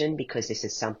cooperation because this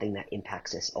is something that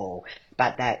impacts us all.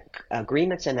 But that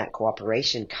agreements and that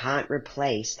cooperation can't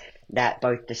replace that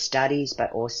both the studies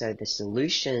but also the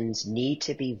solutions need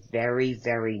to be very,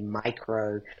 very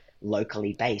micro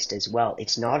locally based as well.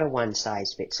 It's not a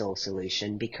one-size-fits-all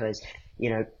solution because,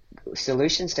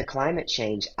 solutions to climate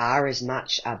change are as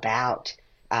much about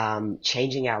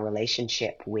changing our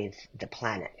relationship with the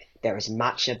planet. There is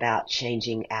much about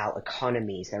changing our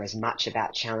economies. There is much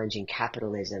about challenging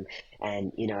capitalism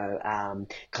and,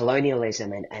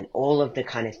 colonialism and all of the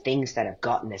kind of things that have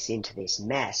gotten us into this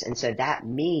mess. And so that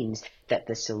means that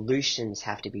the solutions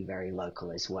have to be very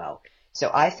local as well.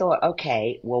 So I thought,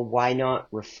 okay, well, why not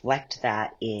reflect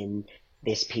that in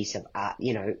this piece of art,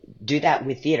 do that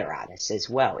with theater artists as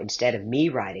well. Instead of me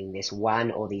writing this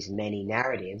one or these many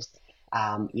narratives,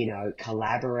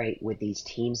 collaborate with these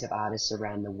teams of artists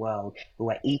around the world who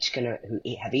have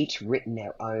each written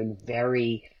their own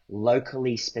very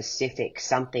locally specific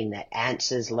something that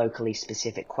answers locally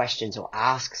specific questions or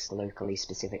asks locally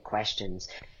specific questions,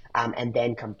 and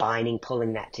then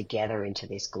pulling that together into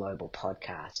this global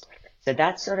podcast. So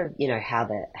that's sort of, how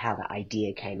the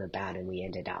idea came about, and we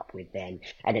ended up with then,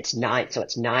 and it's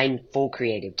 9 full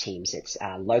creative teams. It's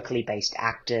locally based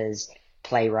actors,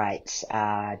 playwrights,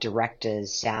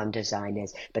 directors, sound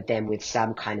designers, but then with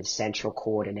some kind of central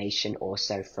coordination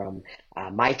also from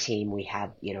my team. We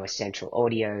have, a central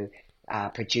audio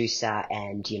producer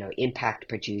and, impact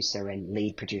producer and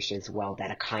lead producer as well that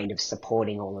are kind of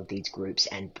supporting all of these groups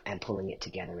and pulling it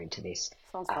together into this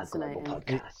global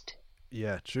podcast.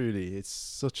 Yeah, truly, it's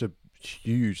such a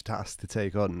huge task to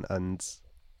take on, and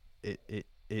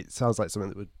it sounds like something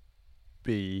that would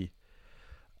be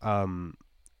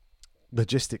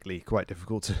logistically quite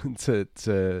difficult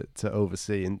to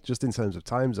oversee, and just in terms of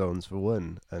time zones for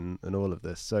one, and all of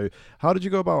this. So how did you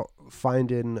go about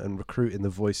finding and recruiting the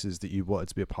voices that you wanted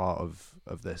to be a part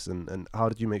of this, and how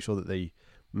did you make sure that they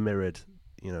mirrored,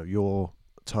 your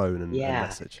tone and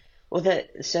message? Well,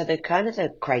 the kind of the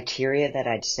criteria that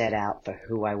I'd set out for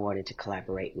who I wanted to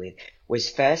collaborate with was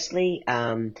firstly,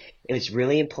 it was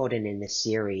really important in the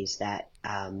series that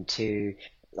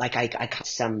I cut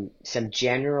some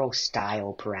general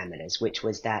style parameters, which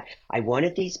was that I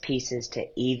wanted these pieces to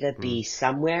either be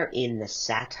somewhere in the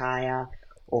satire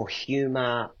or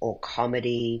humor or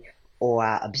comedy or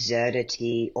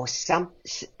absurdity or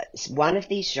one of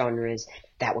these genres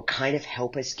that would kind of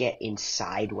help us get in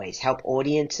sideways, help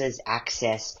audiences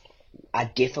access a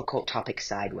difficult topic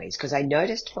sideways. Because I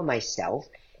noticed for myself,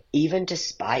 even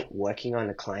despite working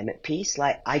on a climate piece,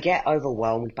 I get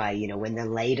overwhelmed by, when the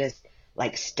latest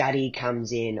study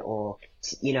comes in or,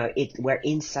 we're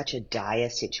in such a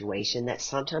dire situation that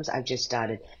sometimes I've just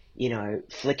started,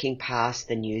 flicking past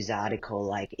the news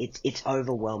article. It's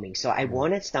overwhelming. So I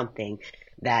wanted something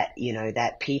that,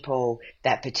 that people,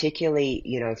 that particularly,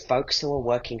 folks who are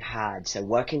working hard, so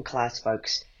working class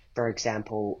folks, for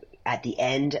example, at the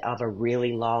end of a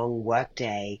really long work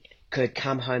day could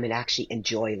come home and actually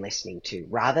enjoy listening to,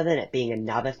 rather than it being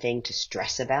another thing to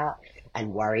stress about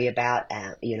and worry about.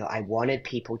 I wanted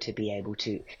people to be able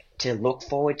to look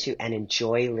forward to and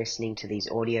enjoy listening to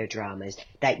these audio dramas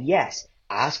that, yes,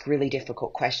 ask really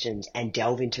difficult questions and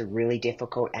delve into really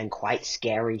difficult and quite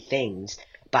scary things,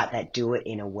 but that do it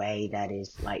in a way that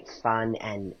is like fun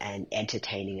and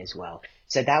entertaining as well.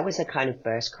 So that was the kind of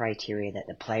first criteria that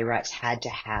the playwrights had to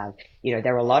have. You know,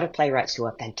 there are a lot of playwrights who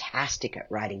are fantastic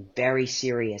at writing very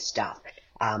serious stuff.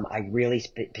 I really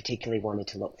particularly wanted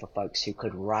to look for folks who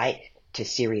could write to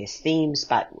serious themes,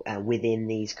 but within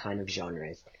these kind of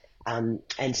genres.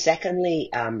 And secondly,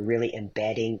 really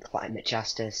embedding climate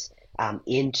justice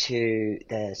into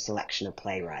the selection of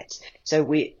playwrights. So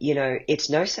it's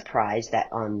no surprise that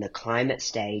on the climate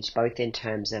stage, both in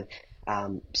terms of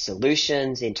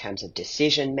solutions, in terms of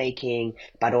decision making,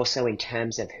 but also in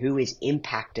terms of who is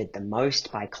impacted the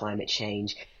most by climate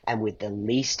change and with the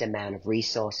least amount of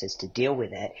resources to deal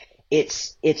with it,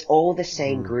 it's all the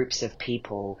same groups of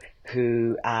people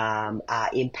who are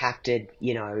impacted,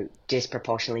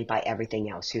 disproportionately by everything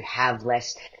else, who have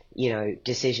less,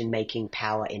 decision-making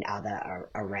power in other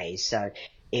arrays. So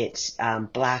it's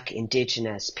Black,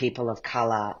 Indigenous, people of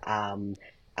color,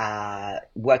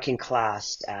 working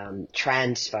class,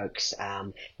 trans folks.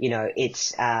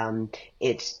 It's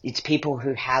people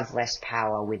who have less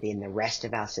power within the rest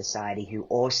of our society who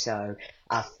also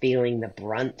are feeling the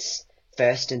brunts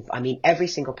first. And I mean, every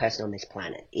single person on this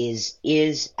planet is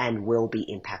and will be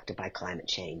impacted by climate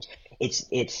change. It's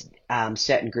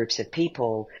certain groups of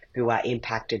people who are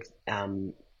impacted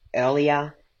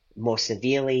earlier, more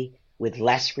severely, with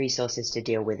less resources to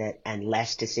deal with it and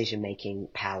less decision-making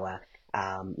power.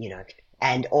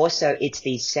 And also it's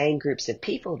these same groups of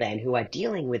people then who are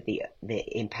dealing with the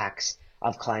impacts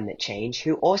of climate change,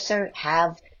 who also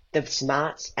have the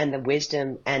smarts and the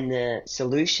wisdom and the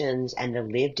solutions and the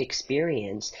lived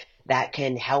experience that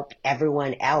can help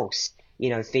everyone else,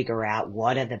 figure out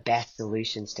what are the best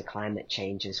solutions to climate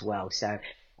change as well. So,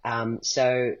 of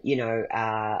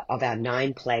our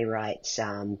 9 playwrights,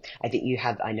 I know you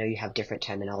have different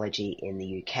terminology in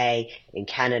the UK. In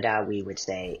Canada, we would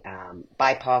say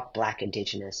BIPOC, Black,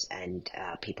 Indigenous, and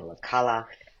people of color.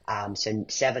 So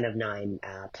 7 of 9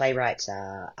 playwrights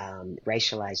are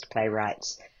racialized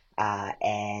playwrights.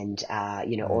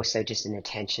 Also just an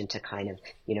attention to kind of,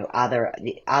 other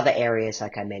areas,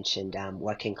 like I mentioned,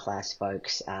 working class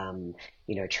folks,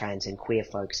 trans and queer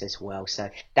folks as well. So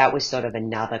that was sort of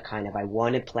another kind of, I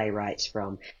wanted playwrights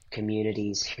from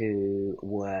communities who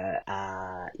were,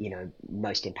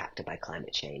 most impacted by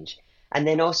climate change. And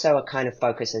then also a kind of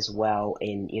focus as well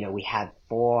in, we have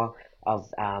 4 of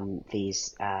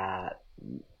these,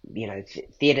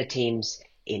 theater teams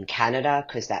in Canada,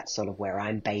 because that's sort of where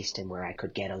I'm based and where I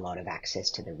could get a lot of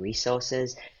access to the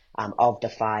resources. Of the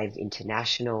 5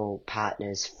 international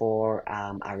partners, 4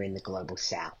 are in the Global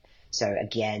South. So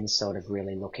again, sort of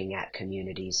really looking at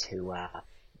communities who are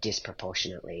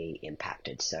disproportionately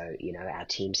impacted. So, our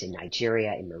teams in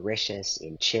Nigeria, in Mauritius,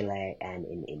 in Chile, and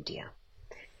in India.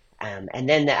 And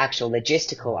then the actual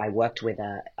logistical, I worked with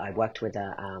a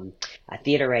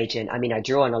theater agent. I mean, I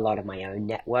drew on a lot of my own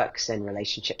networks and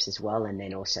relationships as well, and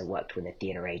then also worked with a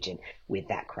theater agent with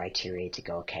that criteria to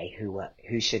go, okay, who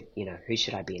should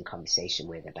I be in conversation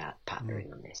with about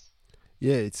partnering on this?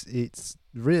 Yeah, it's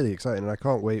really exciting, and I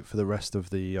can't wait for the rest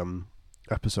of the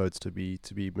episodes to be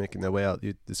making their way out.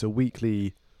 It's a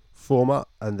weekly format,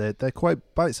 and they're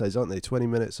quite bite-sized, aren't they? 20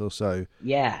 minutes or so.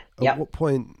 Yeah. At what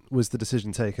point was the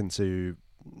decision taken to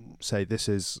say this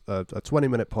is a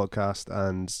 20-minute podcast,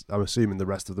 and I'm assuming the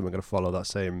rest of them are going to follow that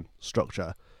same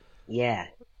structure? Yeah.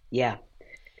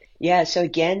 So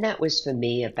again, that was for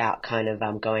me about kind of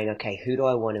going, okay, who do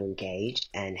I want to engage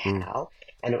and how?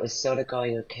 And it was sort of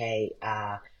going, okay,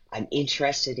 I'm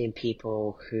interested in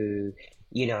people who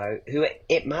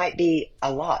it might be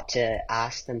a lot to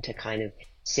ask them to kind of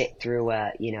sit through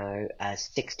a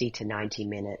 60 to 90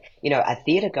 minute, a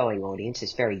theater going audience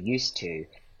is very used to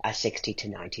a 60 to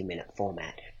 90 minute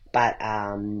format, but,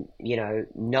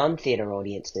 non-theater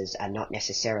audiences are not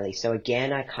necessarily. So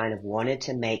again, I kind of wanted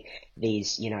to make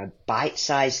these,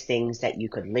 bite-sized things that you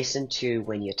could listen to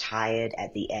when you're tired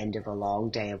at the end of a long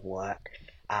day of work.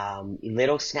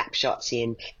 Little snapshots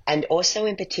in, and also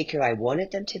in particular, I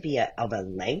wanted them to be of a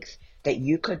length that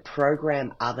you could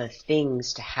program other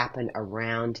things to happen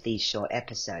around these short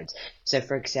episodes. So,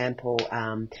 for example,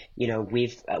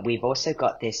 we've also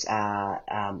got this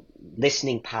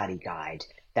listening party guide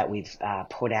that we've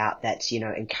put out that's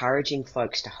encouraging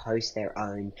folks to host their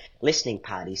own listening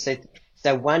parties.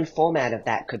 So one format of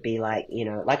that could be like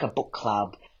a book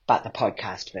club, but the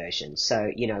podcast version.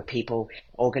 So, people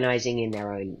organizing in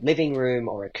their own living room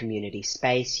or a community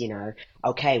space,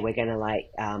 okay, we're going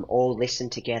to all listen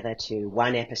together to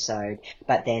one episode,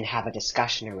 but then have a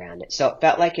discussion around it. So it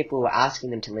felt like if we were asking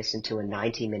them to listen to a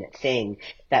 90-minute thing,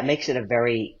 that makes it a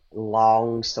very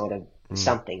long sort of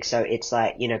something. So it's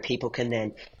like, people can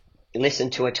then listen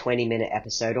to a 20-minute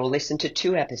episode or listen to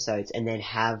 2 episodes and then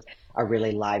have a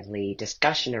really lively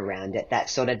discussion around it that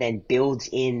sort of then builds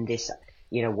in this,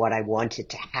 what I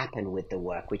wanted to happen with the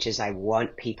work, which is I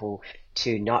want people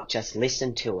to not just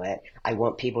listen to it. I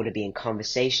want people to be in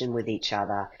conversation with each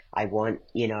other. I want,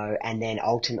 and then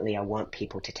ultimately I want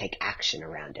people to take action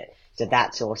around it. So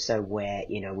that's also where,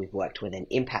 we've worked with an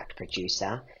impact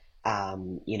producer,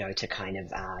 to kind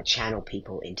of channel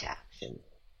people into action.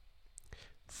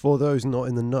 For those not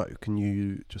in the know, can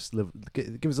you just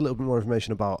give us a little bit more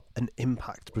information about an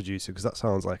impact producer? Because that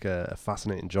sounds like a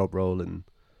fascinating job role and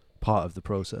part of the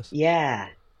process. Yeah,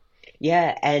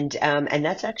 and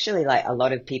that's actually like a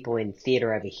lot of people in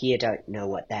theatre over here don't know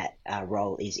what that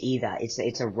role is either.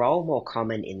 It's a role more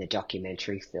common in the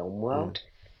documentary film world.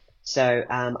 So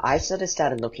I sort of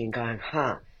started looking, going,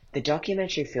 the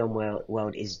documentary film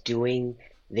world is doing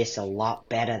this a lot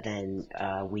better than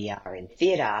we are in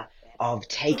theatre, of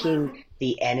taking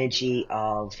the energy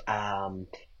of an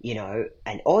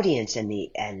audience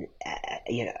and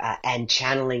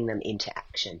channeling them into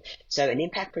action. So an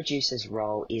impact producer's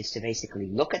role is to basically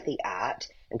look at the art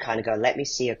and kind of go, let me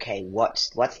see, okay,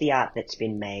 what's the art that's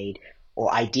been made,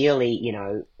 or ideally,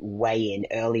 weigh in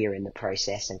earlier in the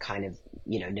process and kind of,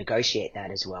 negotiate that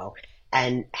as well.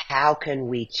 And how can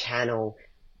we channel,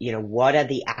 what are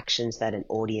the actions that an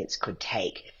audience could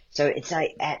take? So it's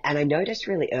like, and I noticed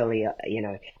really early,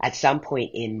 at some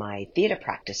point in my theatre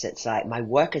practice, it's like my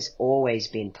work has always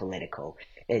been political.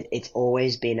 It's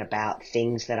always been about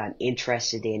things that I'm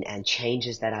interested in and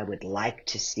changes that I would like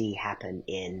to see happen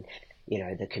in,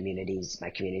 my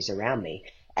communities around me.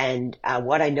 And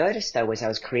what I noticed though was I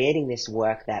was creating this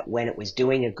work that when it was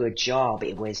doing a good job,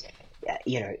 it was,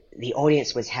 the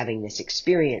audience was having this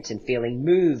experience and feeling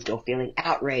moved or feeling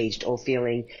outraged or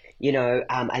feeling,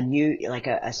 a new, like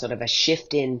a sort of a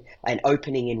shift in an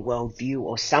opening in worldview,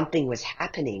 or something was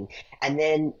happening. And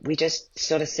then we just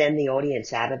sort of send the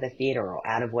audience out of the theater or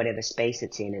out of whatever space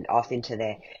it's in and off into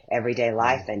their everyday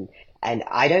life. And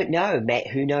I don't know,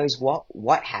 who knows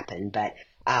what happened, but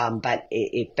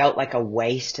it felt like a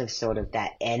waste of sort of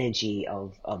that energy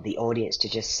of the audience to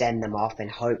just send them off and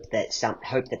hope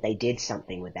that they did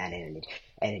something with that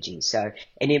energy. So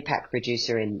an impact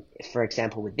producer for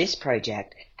example, with this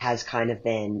project has kind of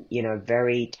then,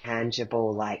 very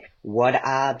tangible, like what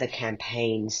are the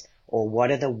campaigns or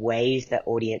what are the ways that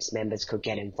audience members could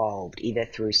get involved, either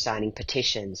through signing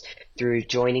petitions, through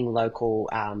joining local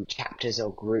chapters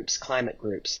or groups, climate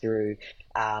groups, through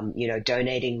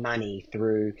donating money,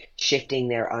 through shifting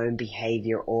their own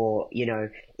behavior, or,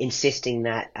 insisting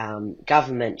that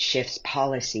government shifts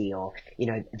policy, or,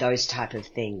 those type of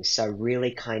things. So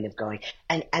really kind of going,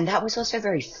 and that was also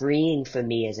very freeing for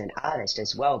me as an artist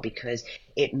as well, because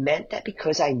it meant that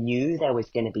because I knew there was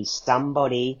going to be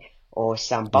somebody or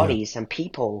some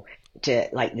people to,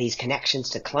 like, these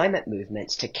connections to climate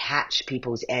movements, to catch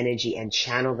people's energy and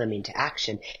channel them into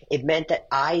action, it meant that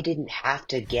I didn't have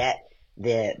to get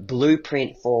the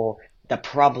blueprint for the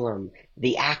problem,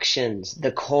 the actions,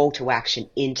 the call to action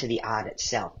into the art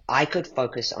itself. I could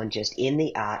focus on just in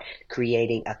the art,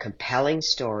 creating a compelling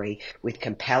story with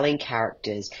compelling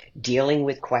characters, dealing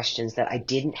with questions that I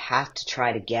didn't have to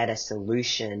try to get a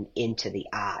solution into the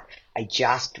art. I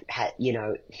just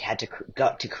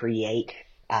got to create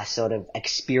a sort of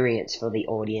experience for the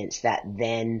audience that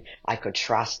then I could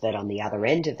trust that on the other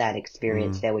end of that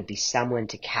experience, there would be someone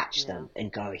to catch them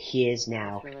and go, here's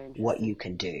now really what you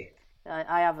can do.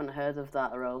 I haven't heard of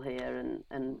that role here,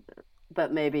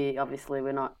 but maybe obviously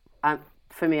we're not,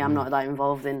 for me, I'm not that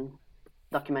involved in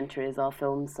documentaries or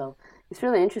films. So it's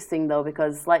really interesting though,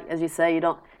 because like, as you say,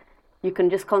 you can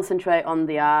just concentrate on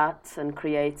the art and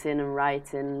creating and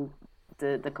writing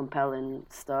the compelling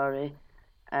story.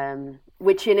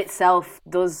 Which in itself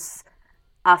does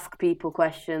ask people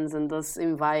questions and does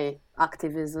invite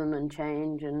activism and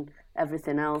change and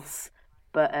everything else,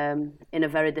 but in a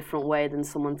very different way than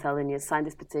someone telling you, sign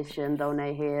this petition,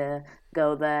 donate here,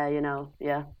 go there,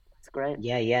 Yeah, it's great.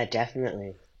 Yeah,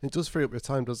 definitely. It does free up your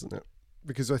time, doesn't it?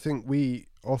 Because I think we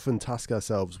often task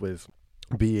ourselves with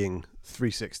being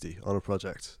 360 on a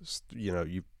project.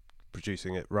 You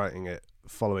producing it, writing it,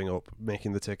 following up,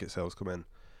 making the ticket sales come in.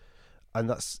 And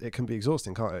it can be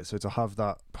exhausting, can't it? So to have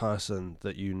that person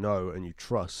that you know and you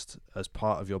trust as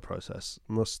part of your process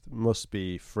must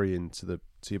be freeing to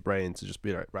to your brain to just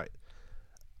be like, right,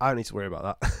 I don't need to worry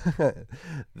about that.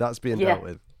 That's being dealt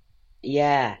with.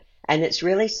 Yeah. And it's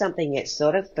really something, it's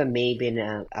sort of for me been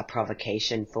a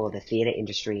provocation for the theatre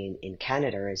industry in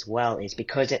Canada as well, is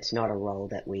because it's not a role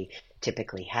that we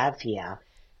typically have here.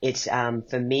 It's,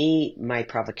 for me, my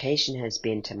provocation has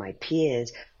been to my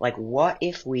peers, like, what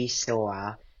if we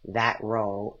saw that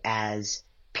role as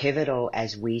pivotal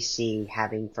as we see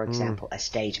having, for example, a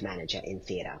stage manager in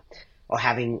theatre? Or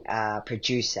having a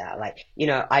producer, like,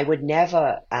 I would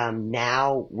never,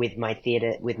 now with my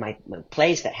theatre, with my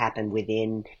plays that happen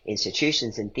within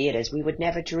institutions and theatres, we would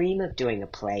never dream of doing a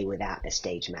play without a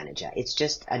stage manager. It's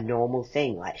just a normal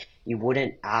thing. Like, you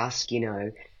wouldn't ask,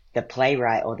 the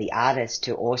playwright or the artist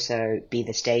to also be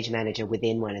the stage manager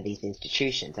within one of these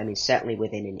institutions. I mean, certainly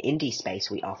within an indie space,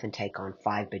 we often take on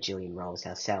 5 bajillion roles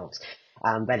ourselves.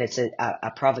 But it's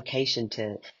a provocation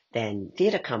to then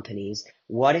theatre companies.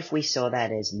 What if we saw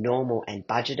that as normal and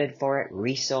budgeted for it,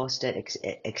 resourced it,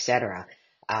 etc.?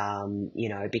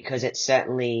 Because it's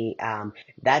certainly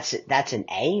that's an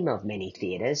aim of many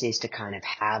theatres, is to kind of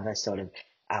have a sort of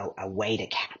a way to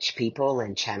catch people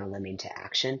and channel them into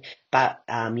action. But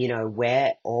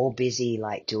we're all busy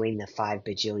like doing the 5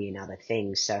 bajillion other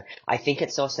things. So I think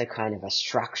it's also kind of a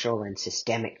structural and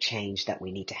systemic change that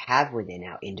we need to have within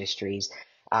our industries.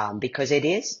 Because it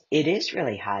is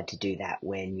really hard to do that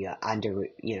when you're under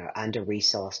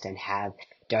resourced and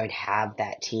don't have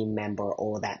that team member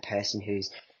or that person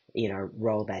whose,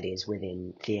 role that is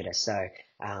within theatre. So,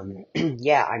 I'm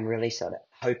really sort of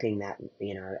hoping that,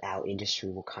 our industry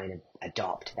will kind of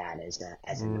adopt that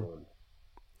as a norm.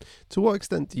 To what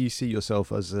extent do you see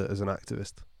yourself as an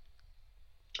activist?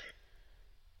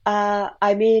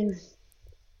 I mean,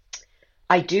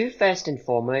 I do first and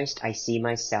foremost, I see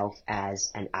myself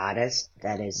as an artist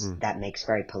that makes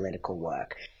very political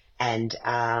work. And,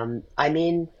 I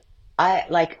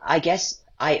guess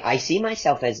I see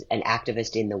myself as an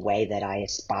activist in the way that I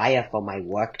aspire for my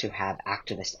work to have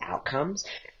activist outcomes.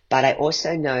 But I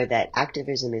also know that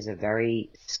activism is a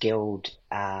very skilled,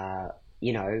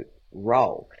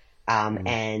 role.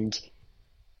 I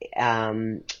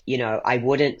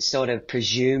wouldn't sort of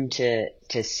presume to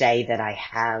say that I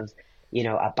have,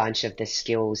 a bunch of the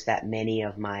skills that many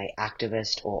of my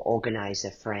activist or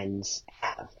organizer friends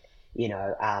have,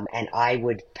 and I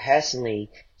would personally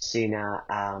sooner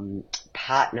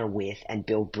partner with and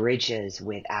build bridges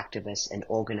with activists and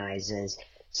organizers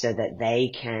so that they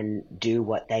can do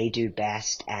what they do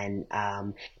best, and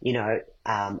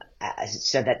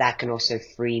so that can also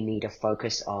free me to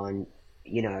focus on,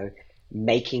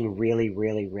 making really,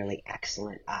 really, really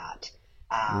excellent art.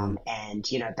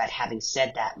 But having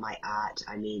said that, my art,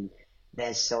 I mean,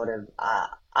 there's sort of,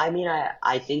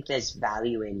 I think there's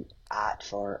value in art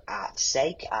for art's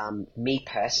sake. Me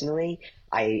personally,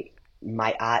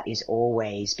 my art is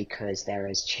always because there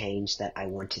is change that I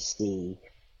want to see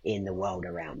in the world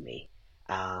around me.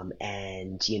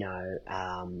 And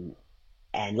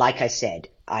like I said,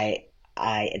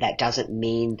 that doesn't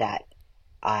mean that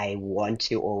I want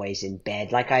to always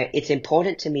embed, it's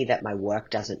important to me that my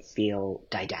work doesn't feel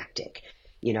didactic.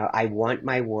 I want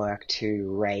my work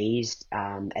to raise,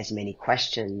 as many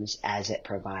questions as it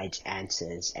provides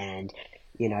answers. And,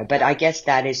 but I guess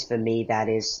that is, for me, that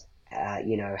is,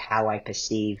 how I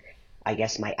perceive, I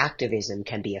guess, my activism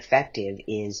can be effective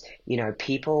is,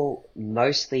 people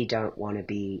mostly don't want to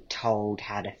be told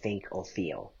how to think or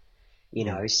feel.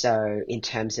 So in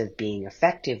terms of being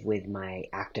effective with my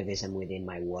activism within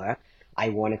my work, I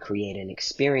want to create an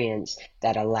experience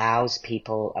that allows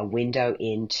people a window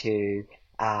into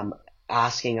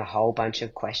asking a whole bunch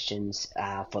of questions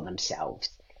for themselves.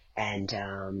 And,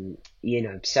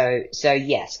 so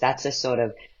yes, that's a sort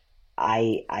of,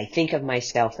 I think of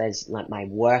myself as like my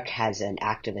work has an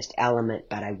activist element,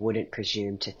 but I wouldn't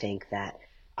presume to think that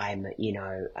I'm,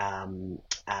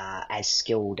 as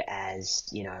skilled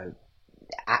as,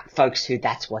 folks who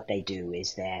that's what they do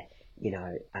is they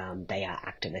are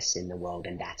activists in the world,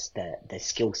 and that's the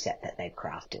skill set that they've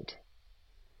crafted.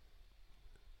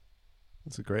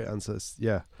 That's a great answer.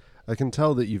 Yeah, I can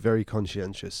tell that you're very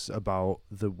conscientious about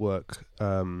the work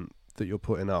that you're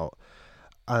putting out,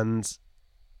 and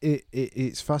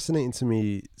it's fascinating to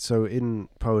me. So in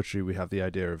poetry, we have the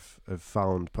idea of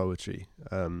found poetry,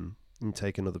 and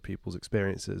taking other people's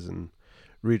experiences and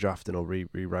redrafting or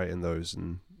rewriting those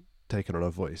and taken on a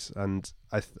voice. And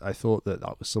I thought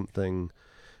that was something,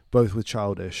 both with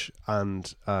Childish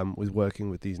and with working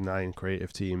with these 9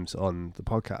 creative teams on the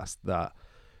podcast, that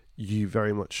you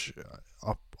very much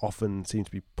often seem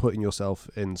to be putting yourself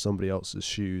in somebody else's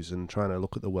shoes and trying to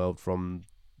look at the world from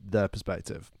their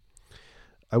perspective.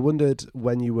 I wondered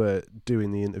when you were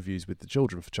doing the interviews with the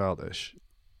children for Childish,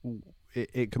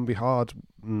 it can be hard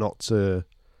not to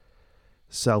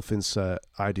self-insert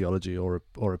ideology or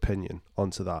opinion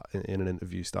onto that in an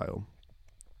interview style.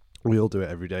 We all do it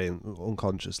every day and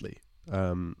unconsciously.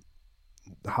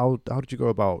 How did you go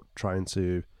about trying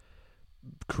to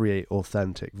create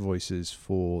authentic voices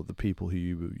for the people who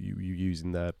you use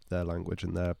in their language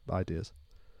and their ideas?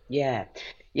 Yeah,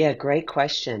 yeah, great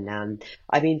question.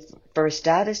 I mean, for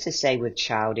starters to say with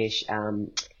Childish,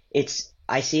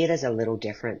 I see it as a little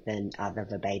different than other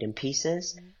verbatim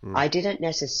pieces. I didn't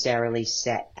necessarily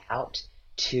set out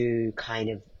to kind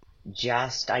of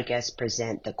just, I guess,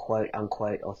 present the quote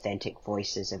unquote authentic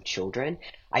voices of children.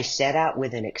 I set out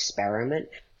with an experiment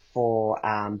for,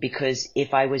 because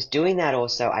if I was doing that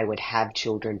also, I would have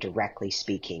children directly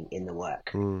speaking in the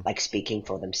work, like speaking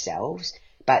for themselves.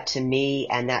 But to me,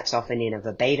 and that's often in a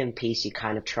verbatim piece, you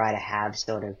kind of try to have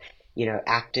sort of,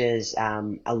 actors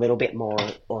a little bit more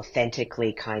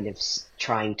authentically kind of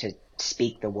trying to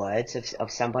speak the words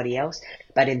of somebody else.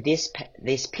 But in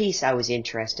this piece, I was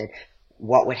interested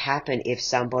what would happen if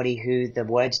somebody who the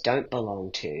words don't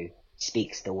belong to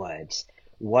speaks the words.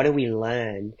 What do we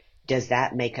learn? Does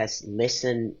that make us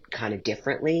listen kind of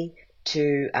differently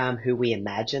to who we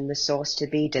imagine the source to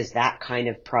be? Does that kind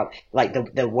of like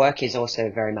the work is also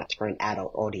very much for an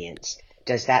adult audience.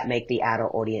 Does that make the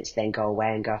adult audience then go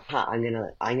away and go, I'm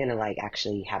gonna like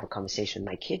actually have a conversation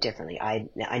with my kid differently? I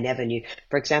never knew.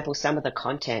 For example, some of the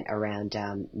content around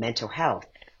mental health,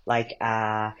 like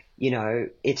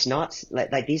it's not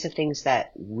like these are things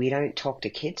that we don't talk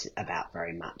to kids about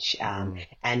very much,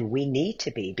 and we need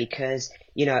to be, because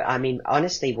I mean,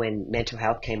 honestly, when mental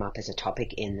health came up as a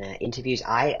topic in the interviews,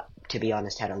 I, to be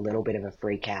honest, had a little bit of a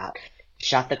freak out,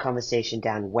 shut the conversation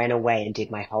down, went away and did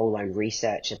my whole own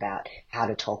research about how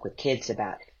to talk with kids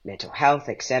about mental health,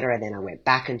 etc. Then I went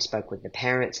back and spoke with the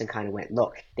parents and kind of went,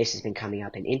 look, this has been coming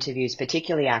up in interviews,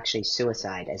 particularly actually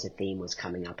suicide as a theme was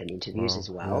coming up in interviews as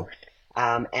well.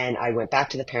 Yeah. And I went back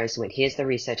to the parents and went, here's the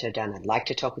research I've done. I'd like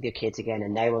to talk with your kids again.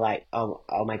 And they were like, oh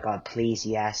my God, please,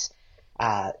 yes.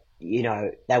 They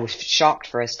were shocked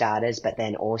for starters, but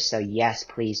then also, yes,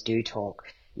 please do talk.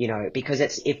 Because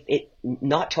if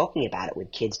not talking about it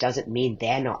with kids doesn't mean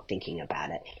they're not thinking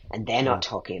about it and they're not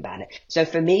talking about it. So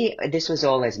for me, this was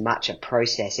all as much a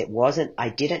process. I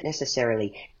didn't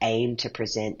necessarily aim to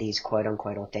present these quote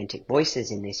unquote authentic voices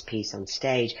in this piece on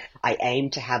stage. I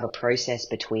aimed to have a process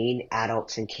between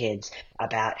adults and kids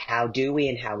about how do we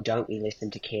and how don't we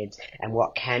listen to kids, and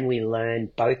what can we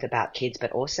learn both about kids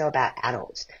but also about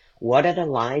adults. What are the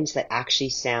lines that actually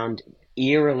sound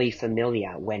eerily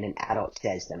familiar when an adult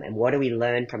says them, and what do we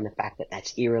learn from the fact that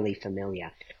that's eerily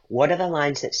familiar? What are the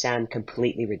lines that sound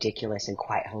completely ridiculous and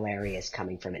quite hilarious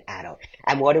coming from an adult,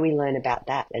 and what do we learn about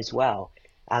that as well?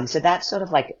 So that's sort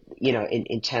of like,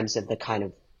 in terms of the kind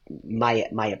of my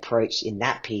approach in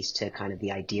that piece to kind of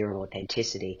the idea of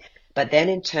authenticity. But then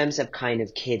in terms of kind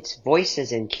of kids'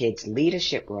 voices and kids'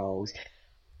 leadership roles,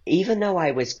 even though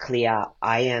I was clear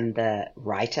I am the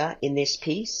writer in this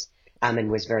piece,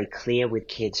 and was very clear with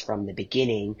kids from the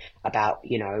beginning about,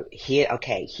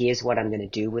 here's what I'm going to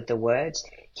do with the words.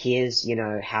 Here's,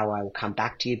 how I will come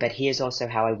back to you, but here's also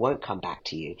how I won't come back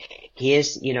to you.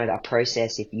 Here's, a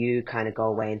process if you kind of go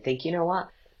away and think, you know what,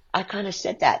 I kind of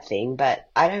said that thing, but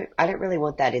I don't really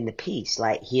want that in the piece.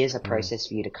 Like, here's a process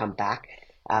for you to come back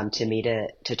to me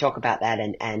to talk about that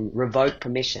and revoke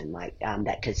permission, like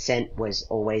that consent was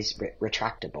always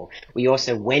retractable. We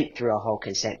also went through a whole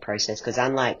consent process, because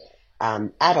unlike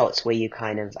adults, where you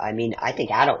kind of, I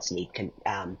think adults need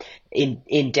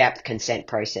in-depth consent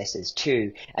processes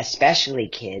too, especially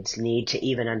kids need to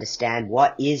even understand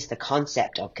what is the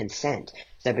concept of consent.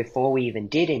 So before we even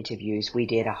did interviews, we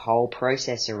did a whole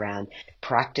process around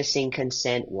practicing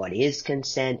consent. What is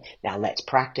consent? Now let's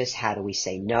practice. How do we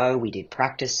say no? We did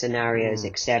practice scenarios,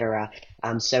 etc.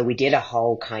 So we did a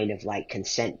whole kind of like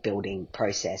consent building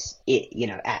process,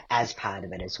 as part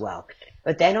of it as well.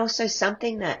 But then also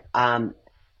something that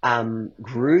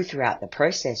grew throughout the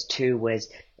process too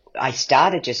was I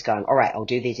started just going, all right, I'll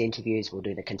do these interviews, we'll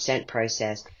do the consent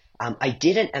process. I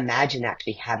didn't imagine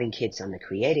actually having kids on the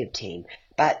creative team,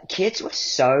 but kids were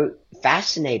so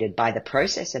fascinated by the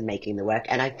process of making the work,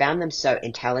 and I found them so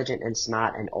intelligent and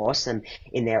smart and awesome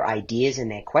in their ideas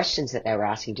and their questions that they were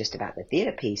asking just about the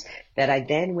theater piece, that I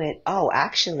then went, oh,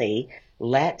 actually,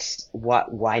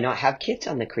 why not have kids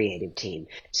on the creative team?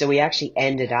 So we actually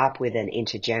ended up with an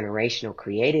intergenerational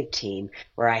creative team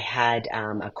where I had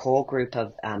a core group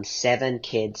of 7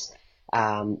 kids,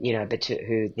 who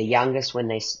the youngest when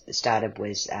they started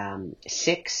was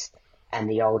 6 and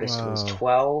the oldest was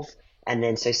 12. and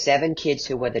then so 7 kids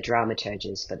who were the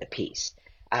dramaturges for the piece.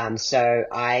 So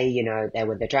they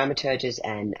were the dramaturges,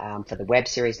 and for the web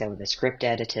series, they were the script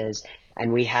editors.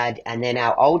 And then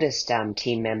our oldest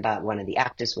team member, one of the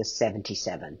actors, was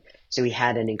 77. So we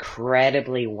had an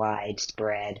incredibly wide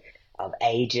spread of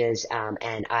ages,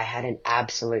 and I had an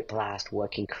absolute blast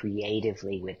working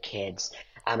creatively with kids.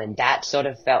 And that sort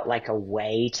of felt like a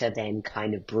way to then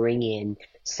kind of bring in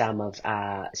some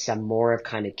more of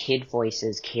kind of kid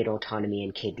voices, kid autonomy,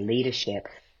 and kid leadership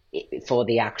for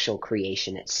the actual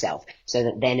creation itself, so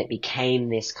that then it became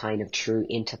this kind of true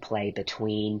interplay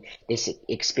between this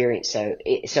experience. So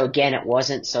again, it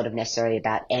wasn't sort of necessarily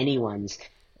about anyone's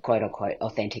quote unquote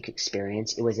authentic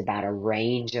experience. It was about a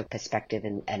range of perspective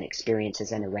and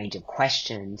experiences, and a range of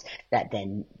questions that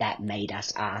made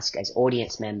us ask as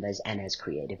audience members and as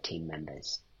creative team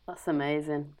members. That's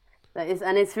amazing.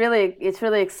 And it's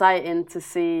really exciting to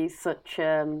see such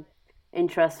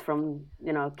interest from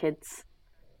kids.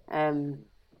 That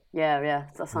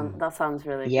sounds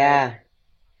really great.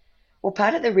 Well,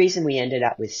 part of the reason we ended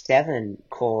up with 7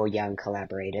 core young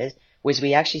collaborators was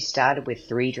we actually started with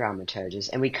 3 dramaturges,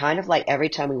 and we kind of like every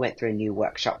time we went through a new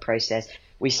workshop process,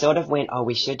 we sort of went,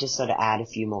 we should just sort of add a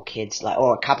few more kids,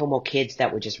 or a couple more kids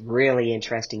that were just really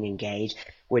interesting, engaged,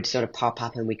 would sort of pop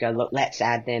up, and we go, look, let's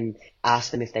add them,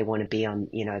 ask them if they want to be on,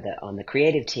 on the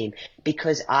creative team,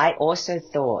 because I also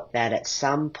thought that at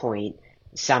some point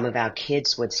some of our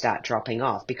kids would start dropping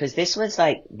off, because this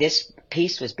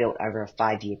piece was built over a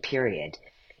 5-year period.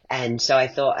 And so I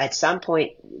thought at some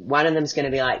point, one of them's going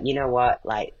to be like, you know what,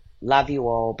 like, love you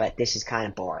all, but this is kind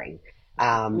of boring.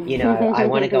 I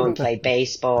want to go and play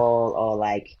baseball, or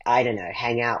like, I don't know,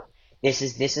 hang out. This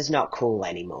is not cool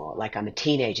anymore. Like, I'm a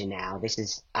teenager now. This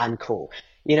is uncool.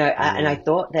 And I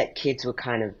thought that kids would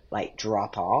kind of like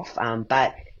drop off.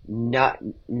 But not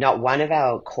one of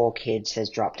our core kids has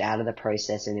dropped out of the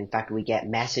process. And in fact, we get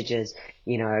messages,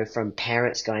 from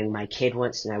parents going, my kid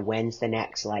wants to know when's the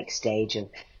next like stage of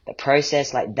the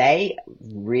process. Like, they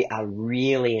are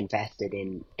really invested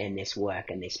in this work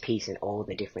and this piece and all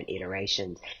the different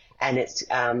iterations. And it's,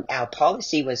 our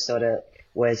policy was to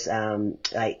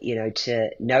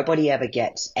nobody ever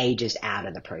gets ages out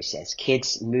of the process.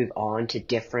 Kids move on to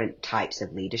different types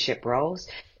of leadership roles.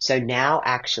 So now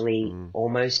actually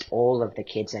almost all of the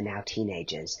kids are now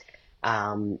teenagers.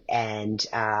 My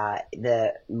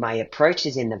approach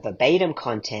is in the verbatim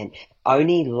content,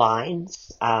 only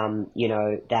lines,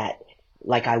 that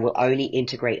like I will only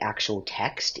integrate actual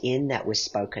text in that was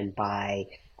spoken by,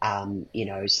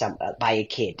 by a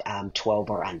kid, 12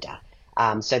 or under.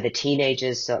 So the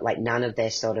teenagers, none of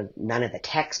the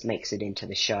text makes it into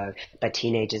the show, but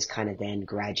teenagers kind of then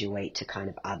graduate to kind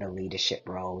of other leadership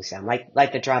roles.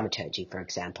 Like the dramaturgy, for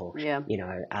example,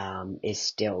 is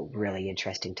still really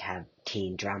interesting to have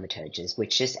teen dramaturges,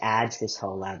 which just adds this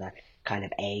whole other kind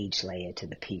of age layer to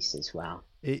the piece as well.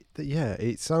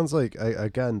 It sounds like,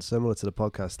 again, similar to the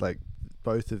podcast, like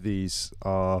both of these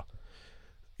are,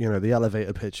 the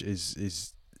elevator pitch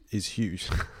is huge.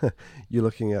 You're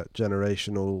looking at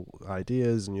generational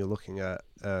ideas, and you're looking at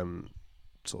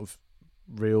sort of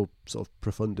real sort of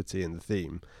profundity in the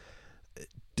theme.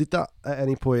 Did that at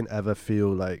any point ever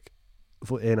feel like,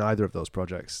 in either of those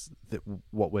projects, that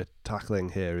what we're tackling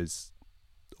here is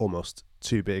almost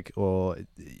too big or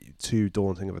too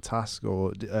daunting of a task,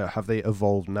 or have they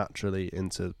evolved naturally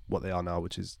into what they are now,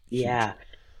 which is huge? Yeah.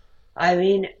 I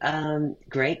mean,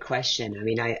 great question. I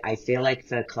mean, I feel like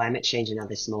for Climate Change and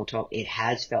Other Small Talk, it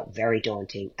has felt very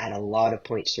daunting at a lot of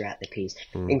points throughout the piece,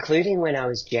 including when I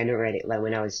was generating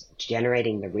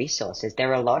the resources. There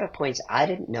were a lot of points I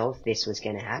didn't know if this was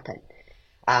going to happen.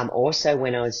 Also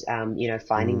when I was,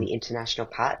 finding the international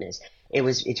partners,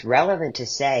 it's relevant to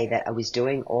say that I was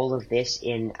doing all of this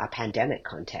in a pandemic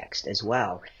context as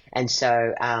well. And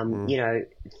so,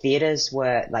 theaters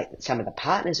were like, some of the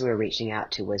partners we were reaching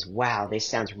out to was, wow, this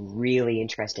sounds really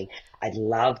interesting. I'd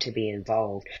love to be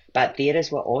involved. But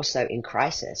theaters were also in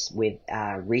crisis with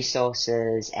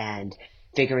resources and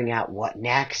figuring out what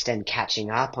next, and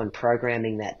catching up on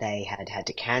programming that they had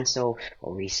to cancel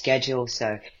or reschedule.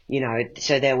 So,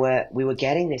 we were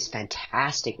getting this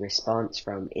fantastic response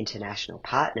from international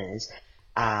partners.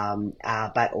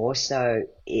 But also,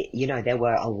 there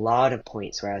were a lot of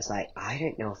points where I was like, I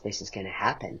don't know if this is going to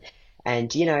happen.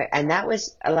 And, and that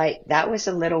was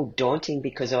a little daunting,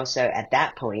 because also at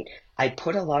that point, I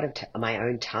put a lot of my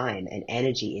own time and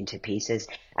energy into pieces.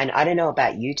 And I don't know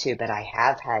about you two, but I've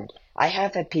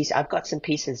got some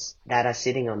pieces that are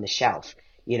sitting on the shelf,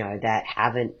 that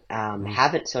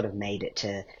haven't sort of made it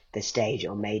to the stage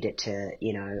or made it to,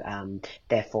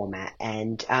 their format.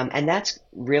 And that's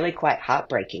really quite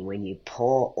heartbreaking when you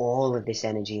pour all of this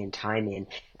energy and time in,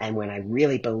 and when I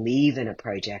really believe in a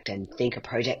project and think a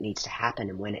project needs to happen,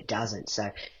 and when it doesn't.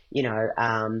 So,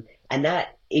 and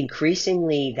that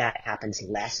increasingly that happens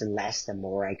less and less the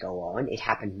more I go on. It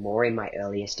happened more in my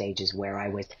earlier stages where I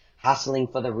was hustling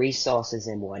for the resources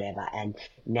and whatever. And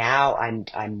now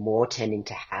I'm more tending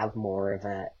to have more of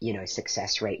a,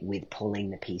 success rate with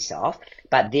pulling the piece off.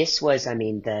 But this was,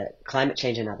 the Climate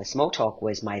Change and Other Small Talk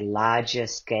was my larger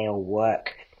scale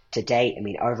work to date.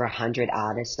 Over 100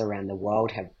 artists around the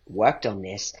world have worked on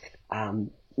this.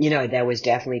 There was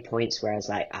definitely points where I was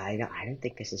like, I don't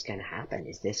think this is going to happen.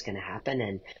 Is this going to happen?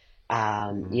 And,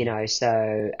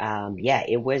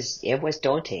 it was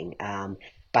daunting.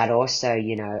 But also,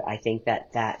 I think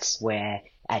that's where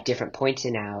at different points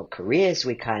in our careers,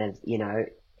 we kind of,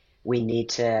 we need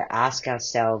to ask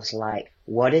ourselves, like,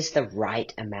 what is the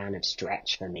right amount of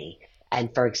stretch for me?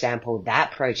 And for example,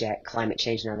 that project, Climate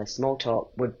Change and Other Small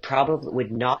Talk,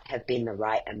 would not have been the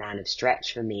right amount of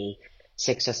stretch for me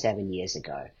 6 or 7 years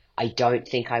ago. I don't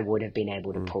think I would have been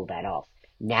able to pull that off.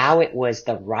 Now it was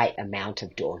the right amount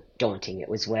of daunting. It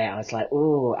was where I was like,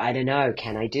 oh, I don't know.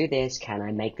 Can I do this? Can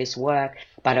I make this work?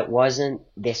 But it wasn't,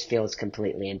 this feels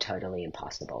completely and totally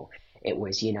impossible. It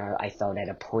was, I felt at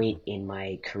a point in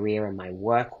my career and my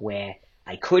work where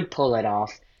I could pull it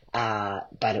off.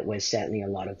 But it was certainly a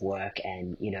lot of work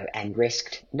and, and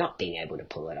risked not being able to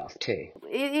pull it off too.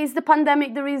 Is the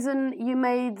pandemic the reason you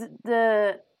made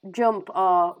the jump,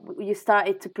 or you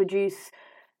started to produce,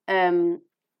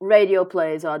 radio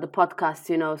plays or the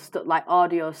podcasts, stuff like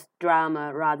audio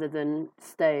drama rather than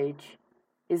stage?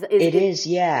 It is,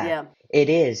 yeah. It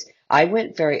is. I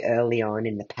went very early on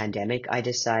in the pandemic. I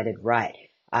decided, right,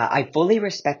 I fully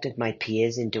respected my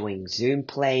peers in doing Zoom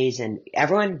plays, and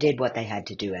everyone did what they had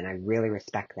to do, and I really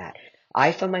respect that.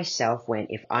 I, for myself, went,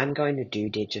 if I'm going to do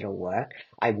digital work,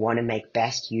 I want to make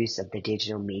best use of the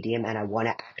digital medium, and I want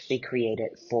to actually create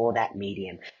it for that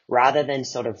medium, rather than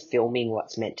sort of filming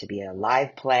what's meant to be a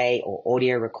live play or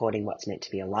audio recording what's meant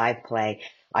to be a live play.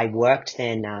 I worked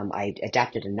then, I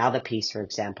adapted another piece, for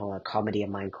example, a comedy of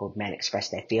mine called Men Express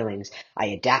Their Feelings. I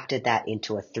adapted that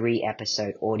into a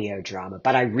 3-episode audio drama,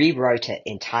 but I rewrote it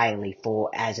entirely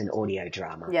as an audio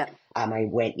drama. Yeah. I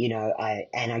went,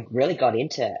 I really got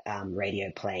into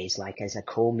radio plays like as a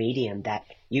cool medium that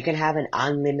you can have an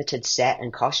unlimited set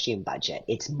and costume budget.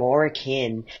 It's more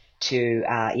akin to,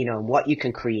 what you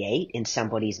can create in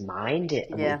somebody's mind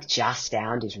with just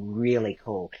sound is really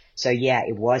cool. So yeah,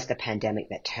 it was the pandemic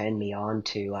that turned me on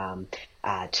to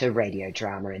radio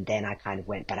drama. And then I kind of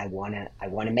went, but I want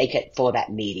to make it for that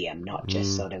medium, not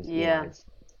just sort of,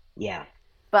 yeah.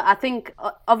 But I think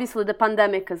obviously the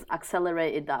pandemic has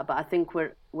accelerated that. But I think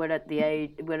we're at the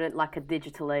age, we're at like a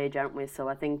digital age, aren't we? So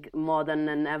I think more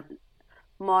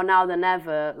now than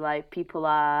ever, like people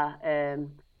are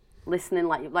listening,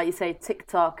 like you say,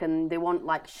 TikTok, and they want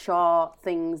like short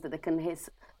things that they can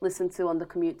listen to on the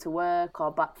commute to work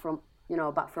or back from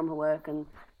work and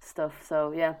stuff.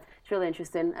 So yeah, it's really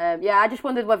interesting. I just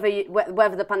wondered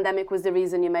whether the pandemic was the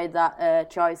reason you made that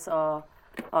choice or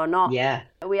not. Yeah.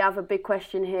 We have a big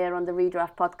question here on the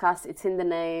Redraft podcast. It's in the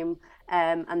name,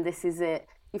 and this is it.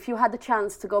 If you had the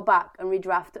chance to go back and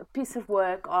redraft a piece of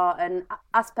work or an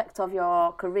aspect of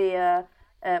your career,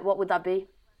 what would that be?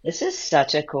 This is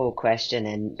such a cool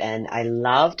question, and I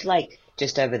loved, like,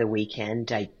 just over the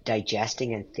weekend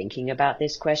digesting and thinking about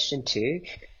this question too.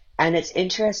 And it's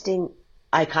interesting,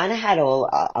 I kind of had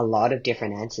a lot of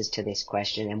different answers to this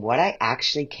question, and what I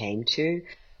actually came to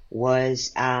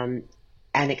was an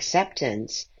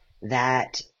acceptance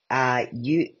that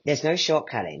there's no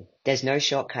shortcutting. There's no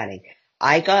shortcutting.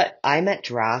 I'm at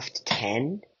draft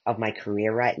 10 of my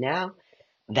career right now.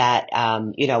 That,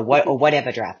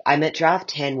 whatever draft. I'm at draft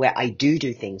 10 where I do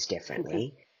things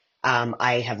differently.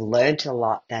 I have learned a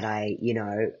lot that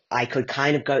I could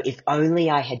kind of go, if only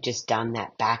I had just done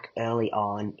that back early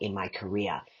on in my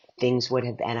career, things would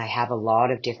have, and I have a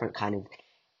lot of different kind of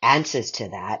answers to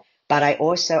that. But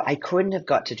I couldn't have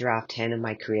got to draft 10 in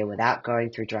my career without going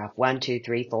through draft 1, 2,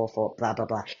 3, 4, blah, blah,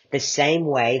 blah. The same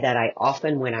way that I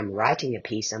often, when I'm writing a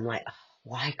piece, I'm like,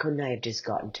 why couldn't I have just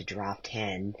gotten to draft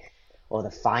 10? Or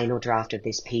the final draft of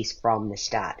this piece from the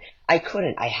start. I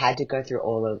couldn't. I had to go through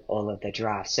all of the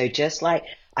drafts. So just like,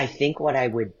 I think what I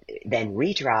would then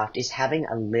redraft is having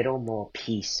a little more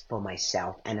peace for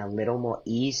myself and a little more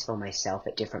ease for myself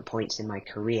at different points in my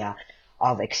career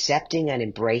of accepting and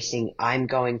embracing I'm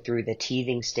going through the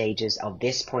teething stages of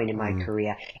this point in my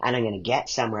career and I'm going to get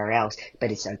somewhere else,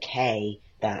 but it's okay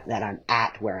that I'm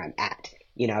at where I'm at.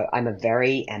 You know, I'm a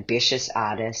very ambitious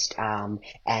artist, and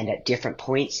at different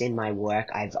points in my work,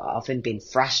 I've often been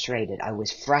frustrated. I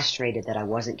was frustrated that I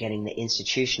wasn't getting the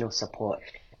institutional support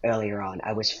earlier on.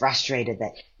 I was frustrated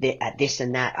that at this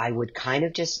and that, I would kind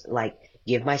of just like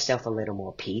give myself a little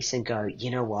more peace and go, you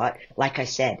know what? Like I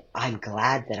said, I'm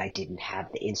glad that I didn't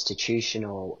have the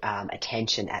institutional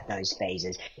attention at those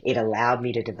phases. It allowed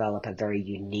me to develop a very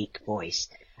unique voice.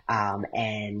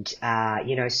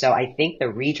 You know, so I think the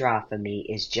redraft for me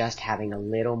is just having a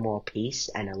little more peace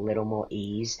and a little more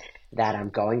ease, that I'm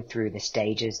going through the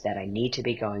stages that I need to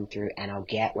be going through, and I'll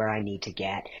get where I need to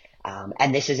get.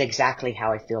 And this is exactly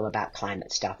how I feel about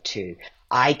climate stuff too.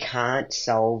 I can't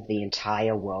solve the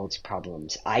entire world's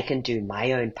problems. I can do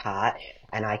my own part,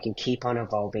 and I can keep on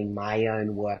evolving my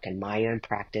own work and my own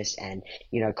practice, and,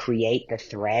 you know, create the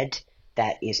thread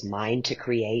that is mine to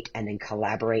create, and then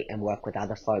collaborate and work with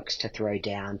other folks to throw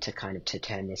down to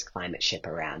turn this climate ship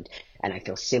around. And I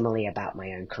feel similarly about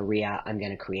my own career. I'm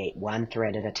going to create one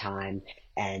thread at a time,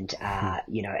 and,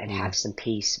 you know, and have some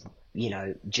peace, you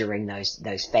know, during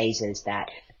those phases that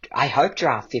I hope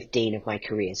draft 15 of my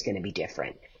career is going to be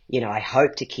different. You know, I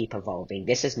hope to keep evolving.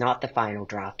 This is not the final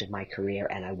draft of my career,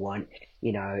 and I want,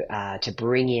 you know, to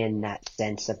bring in that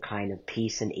sense of kind of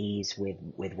peace and ease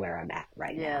with where I'm at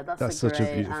right now. Yeah, That's such a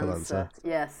beautiful answer.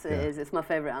 Yes, it is. It's my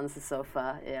favourite answer so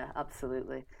far. Yeah,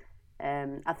 absolutely.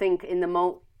 I think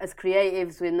as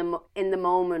creatives, in the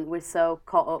moment, we're so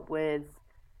caught up with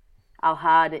how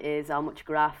hard it is, how much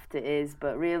graft it is,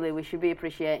 but really we should be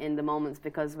appreciating the moments,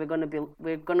 because we're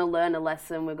gonna learn a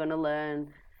lesson. We're gonna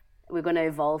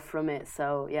evolve from it.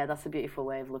 So yeah, that's a beautiful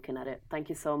way of looking at it. Thank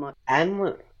you so much. And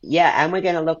we're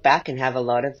going to look back and have a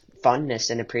lot of fondness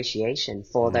and appreciation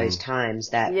for those times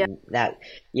that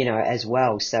you know, as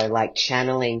well. So like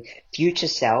channeling future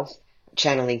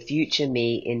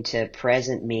me into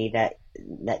present me, that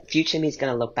future me is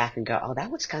going to look back and go, oh, that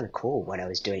was kind of cool what I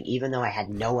was doing, even though I had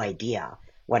no idea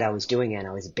what I was doing, and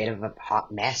I was a bit of a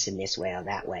hot mess in this way or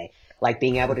that way. Like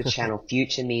being able to channel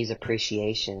future me's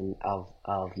appreciation of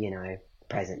you know,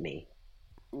 present me.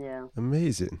 Yeah.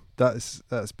 Amazing. That's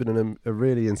been a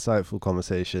really insightful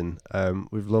conversation.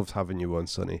 We've loved having you on,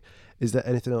 Sonny. Is there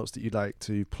anything else that you'd like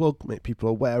to plug, make people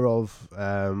aware of?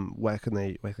 Where can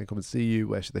they come and see you?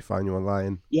 Where should they find you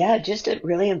online? Yeah, just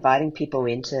really inviting people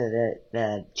into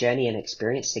the journey and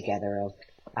experience together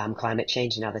of climate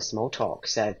change and other small talk.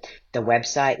 So the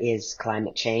website is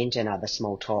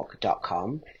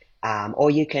climatechangeandothersmalltalk.com.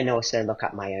 Or you can also look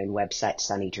up my own website,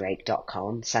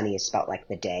 sunnydrake.com. Sunny is spelled like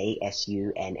the day,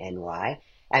 Sunny.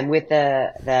 And with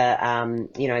the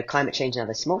you know, climate change and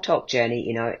other small talk journey,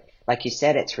 you know, like you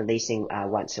said, it's releasing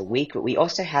once a week, but we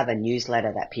also have a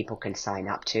newsletter that people can sign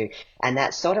up to. And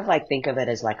that's sort of like, think of it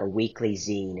as like a weekly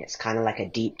zine. It's kind of like a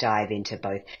deep dive into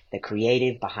both the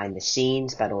creative behind the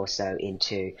scenes, but also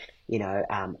into, you know,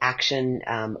 action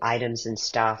items and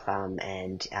stuff.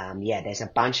 Yeah, there's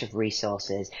a bunch of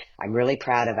resources. I'm really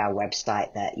proud of our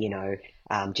website that, you know,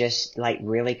 just like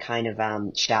really kind of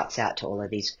shouts out to all of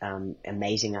these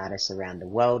amazing artists around the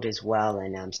world as well.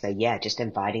 And so yeah, just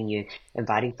inviting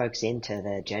folks into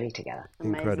the journey together.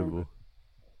 Amazing. Incredible.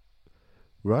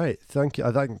 Right, thank you.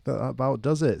 I think that about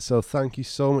does it. So thank you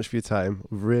so much for your time.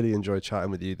 We've really enjoyed chatting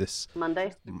with you this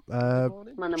Monday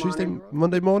Tuesday morning.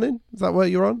 Monday morning. Is that where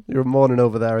you're on? You're morning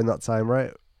over there in that time,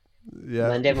 right? Yeah.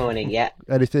 Monday morning, yeah.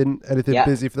 Anything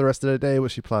busy for the rest of the day?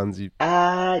 What's your plans?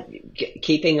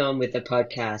 Keeping on with the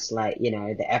podcast, like, you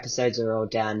know, the episodes are all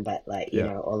done, but like, you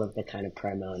know, all of the kind of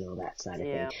promo and all that side of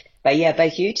thing. But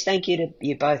huge thank you to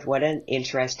you both. What an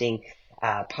interesting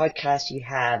podcast you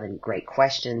have, and great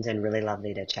questions, and really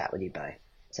lovely to chat with you both.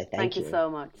 So thank you so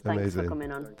much. Thanks Amazing. for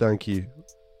coming on. Thank you.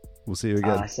 We'll see you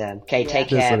again. Awesome. Okay, take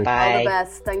Cheers, care. Sonny. Bye. All the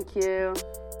best. Thank you.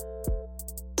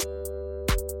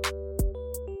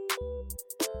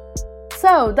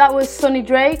 So that was Sonny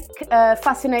Drake,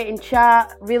 fascinating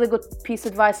chat, really good piece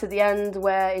of advice at the end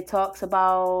where he talks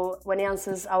about, when he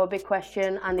answers our big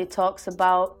question, and he talks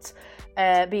about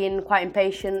being quite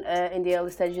impatient in the early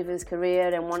stages of his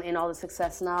career and wanting all the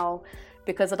success now.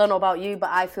 Because I don't know about you, but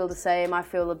I feel the same. I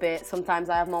feel a bit, sometimes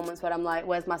I have moments where I'm like,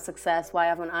 where's my success? Why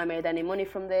haven't I made any money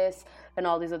from this? And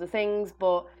all these other things.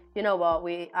 But you know what,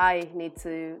 I need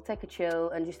to take a chill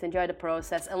and just enjoy the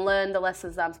process and learn the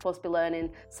lessons that I'm supposed to be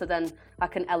learning, so then I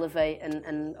can elevate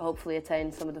and hopefully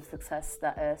attain some of the success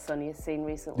that Sonny has seen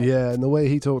recently. Yeah, and the way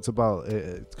he talked about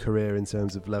career in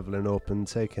terms of leveling up and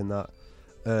taking that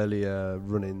earlier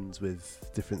run-ins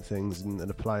with different things and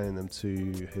applying them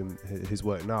to his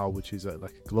work now, which is at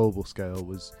like a global scale,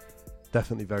 was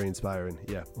definitely very inspiring.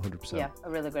 Yeah, 100%. Yeah, a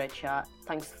really great chat.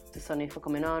 Thanks to Sonny for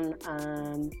coming on.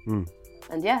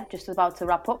 yeah, just about to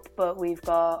wrap up, but we've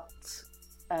got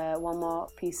one more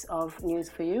piece of news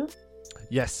for you.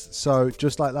 Yes, so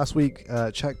just like last week,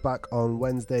 check back on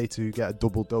Wednesday to get a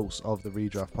double dose of the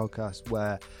Redraft podcast,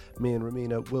 where me and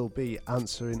Romina will be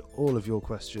answering all of your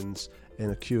questions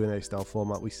in a Q&A style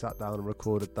format. We sat down and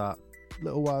recorded that a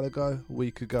little while ago, a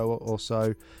week ago or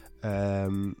so.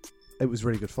 It was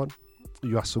really good fun.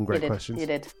 You asked some great questions. You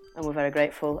did, and we're very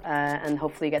grateful, and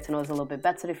hopefully you get to know us a little bit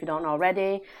better if you don't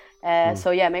already.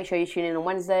 So yeah, make sure you tune in on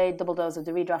Wednesday, double dose of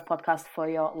the Redraft podcast for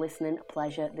your listening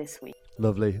pleasure this week.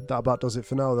 Lovely. That about does it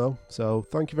for now, though. So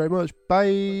thank you very much.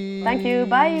 Bye. Thank you.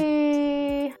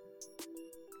 Bye.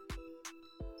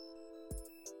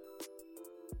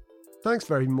 Thanks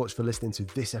very much for listening to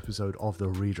this episode of the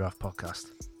Redraft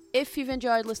podcast. If you've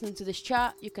enjoyed listening to this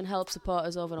chat, you can help support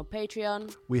us over on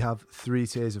Patreon. We have 3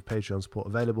 tiers of Patreon support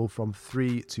available, from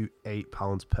 £3 to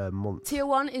 £8 per month. Tier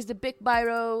 1 is the Big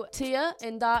Biro tier.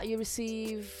 In that you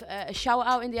receive a shout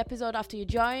out in the episode after you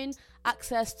join,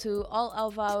 access to all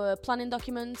of our planning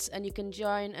documents, and you can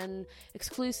join an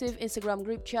exclusive Instagram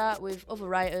group chat with other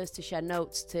writers to share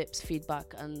notes, tips,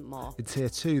 feedback and more. In Tier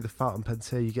 2, the Fountain Pen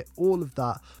tier, you get all of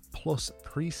that plus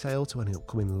pre-sale to any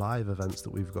upcoming live events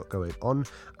that we've got going on,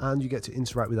 and you get to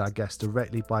interact with our guests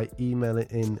directly by emailing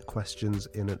in questions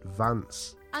in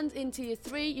advance. And in Tier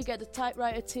 3, you get the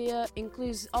Typewriter tier,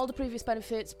 includes all the previous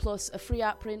benefits, plus a free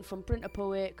art print from Print a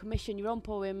Poet, commission your own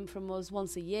poem from us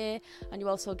once a year, and you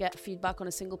also get feedback on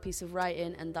a single piece of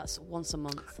writing, and that's once a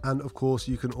month. And of course,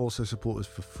 you can also support us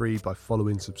for free by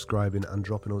following, subscribing, and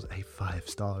dropping us a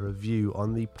 5-star review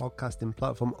on the podcasting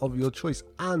platform of your choice.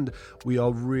 And we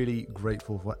are really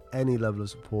grateful for any level of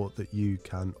support that you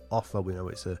can offer. We know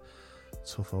it's a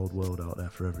tough old world out there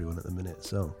for everyone at the minute,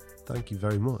 so thank you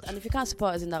very much. And if you can't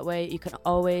support us in that way, you can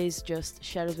always just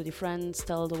share us with your friends,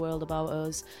 tell the world about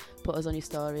us, put us on your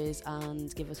stories,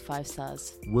 and give us 5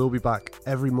 stars. We'll be back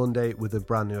every Monday with a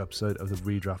brand new episode of the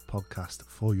Redraft podcast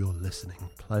for your listening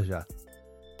pleasure.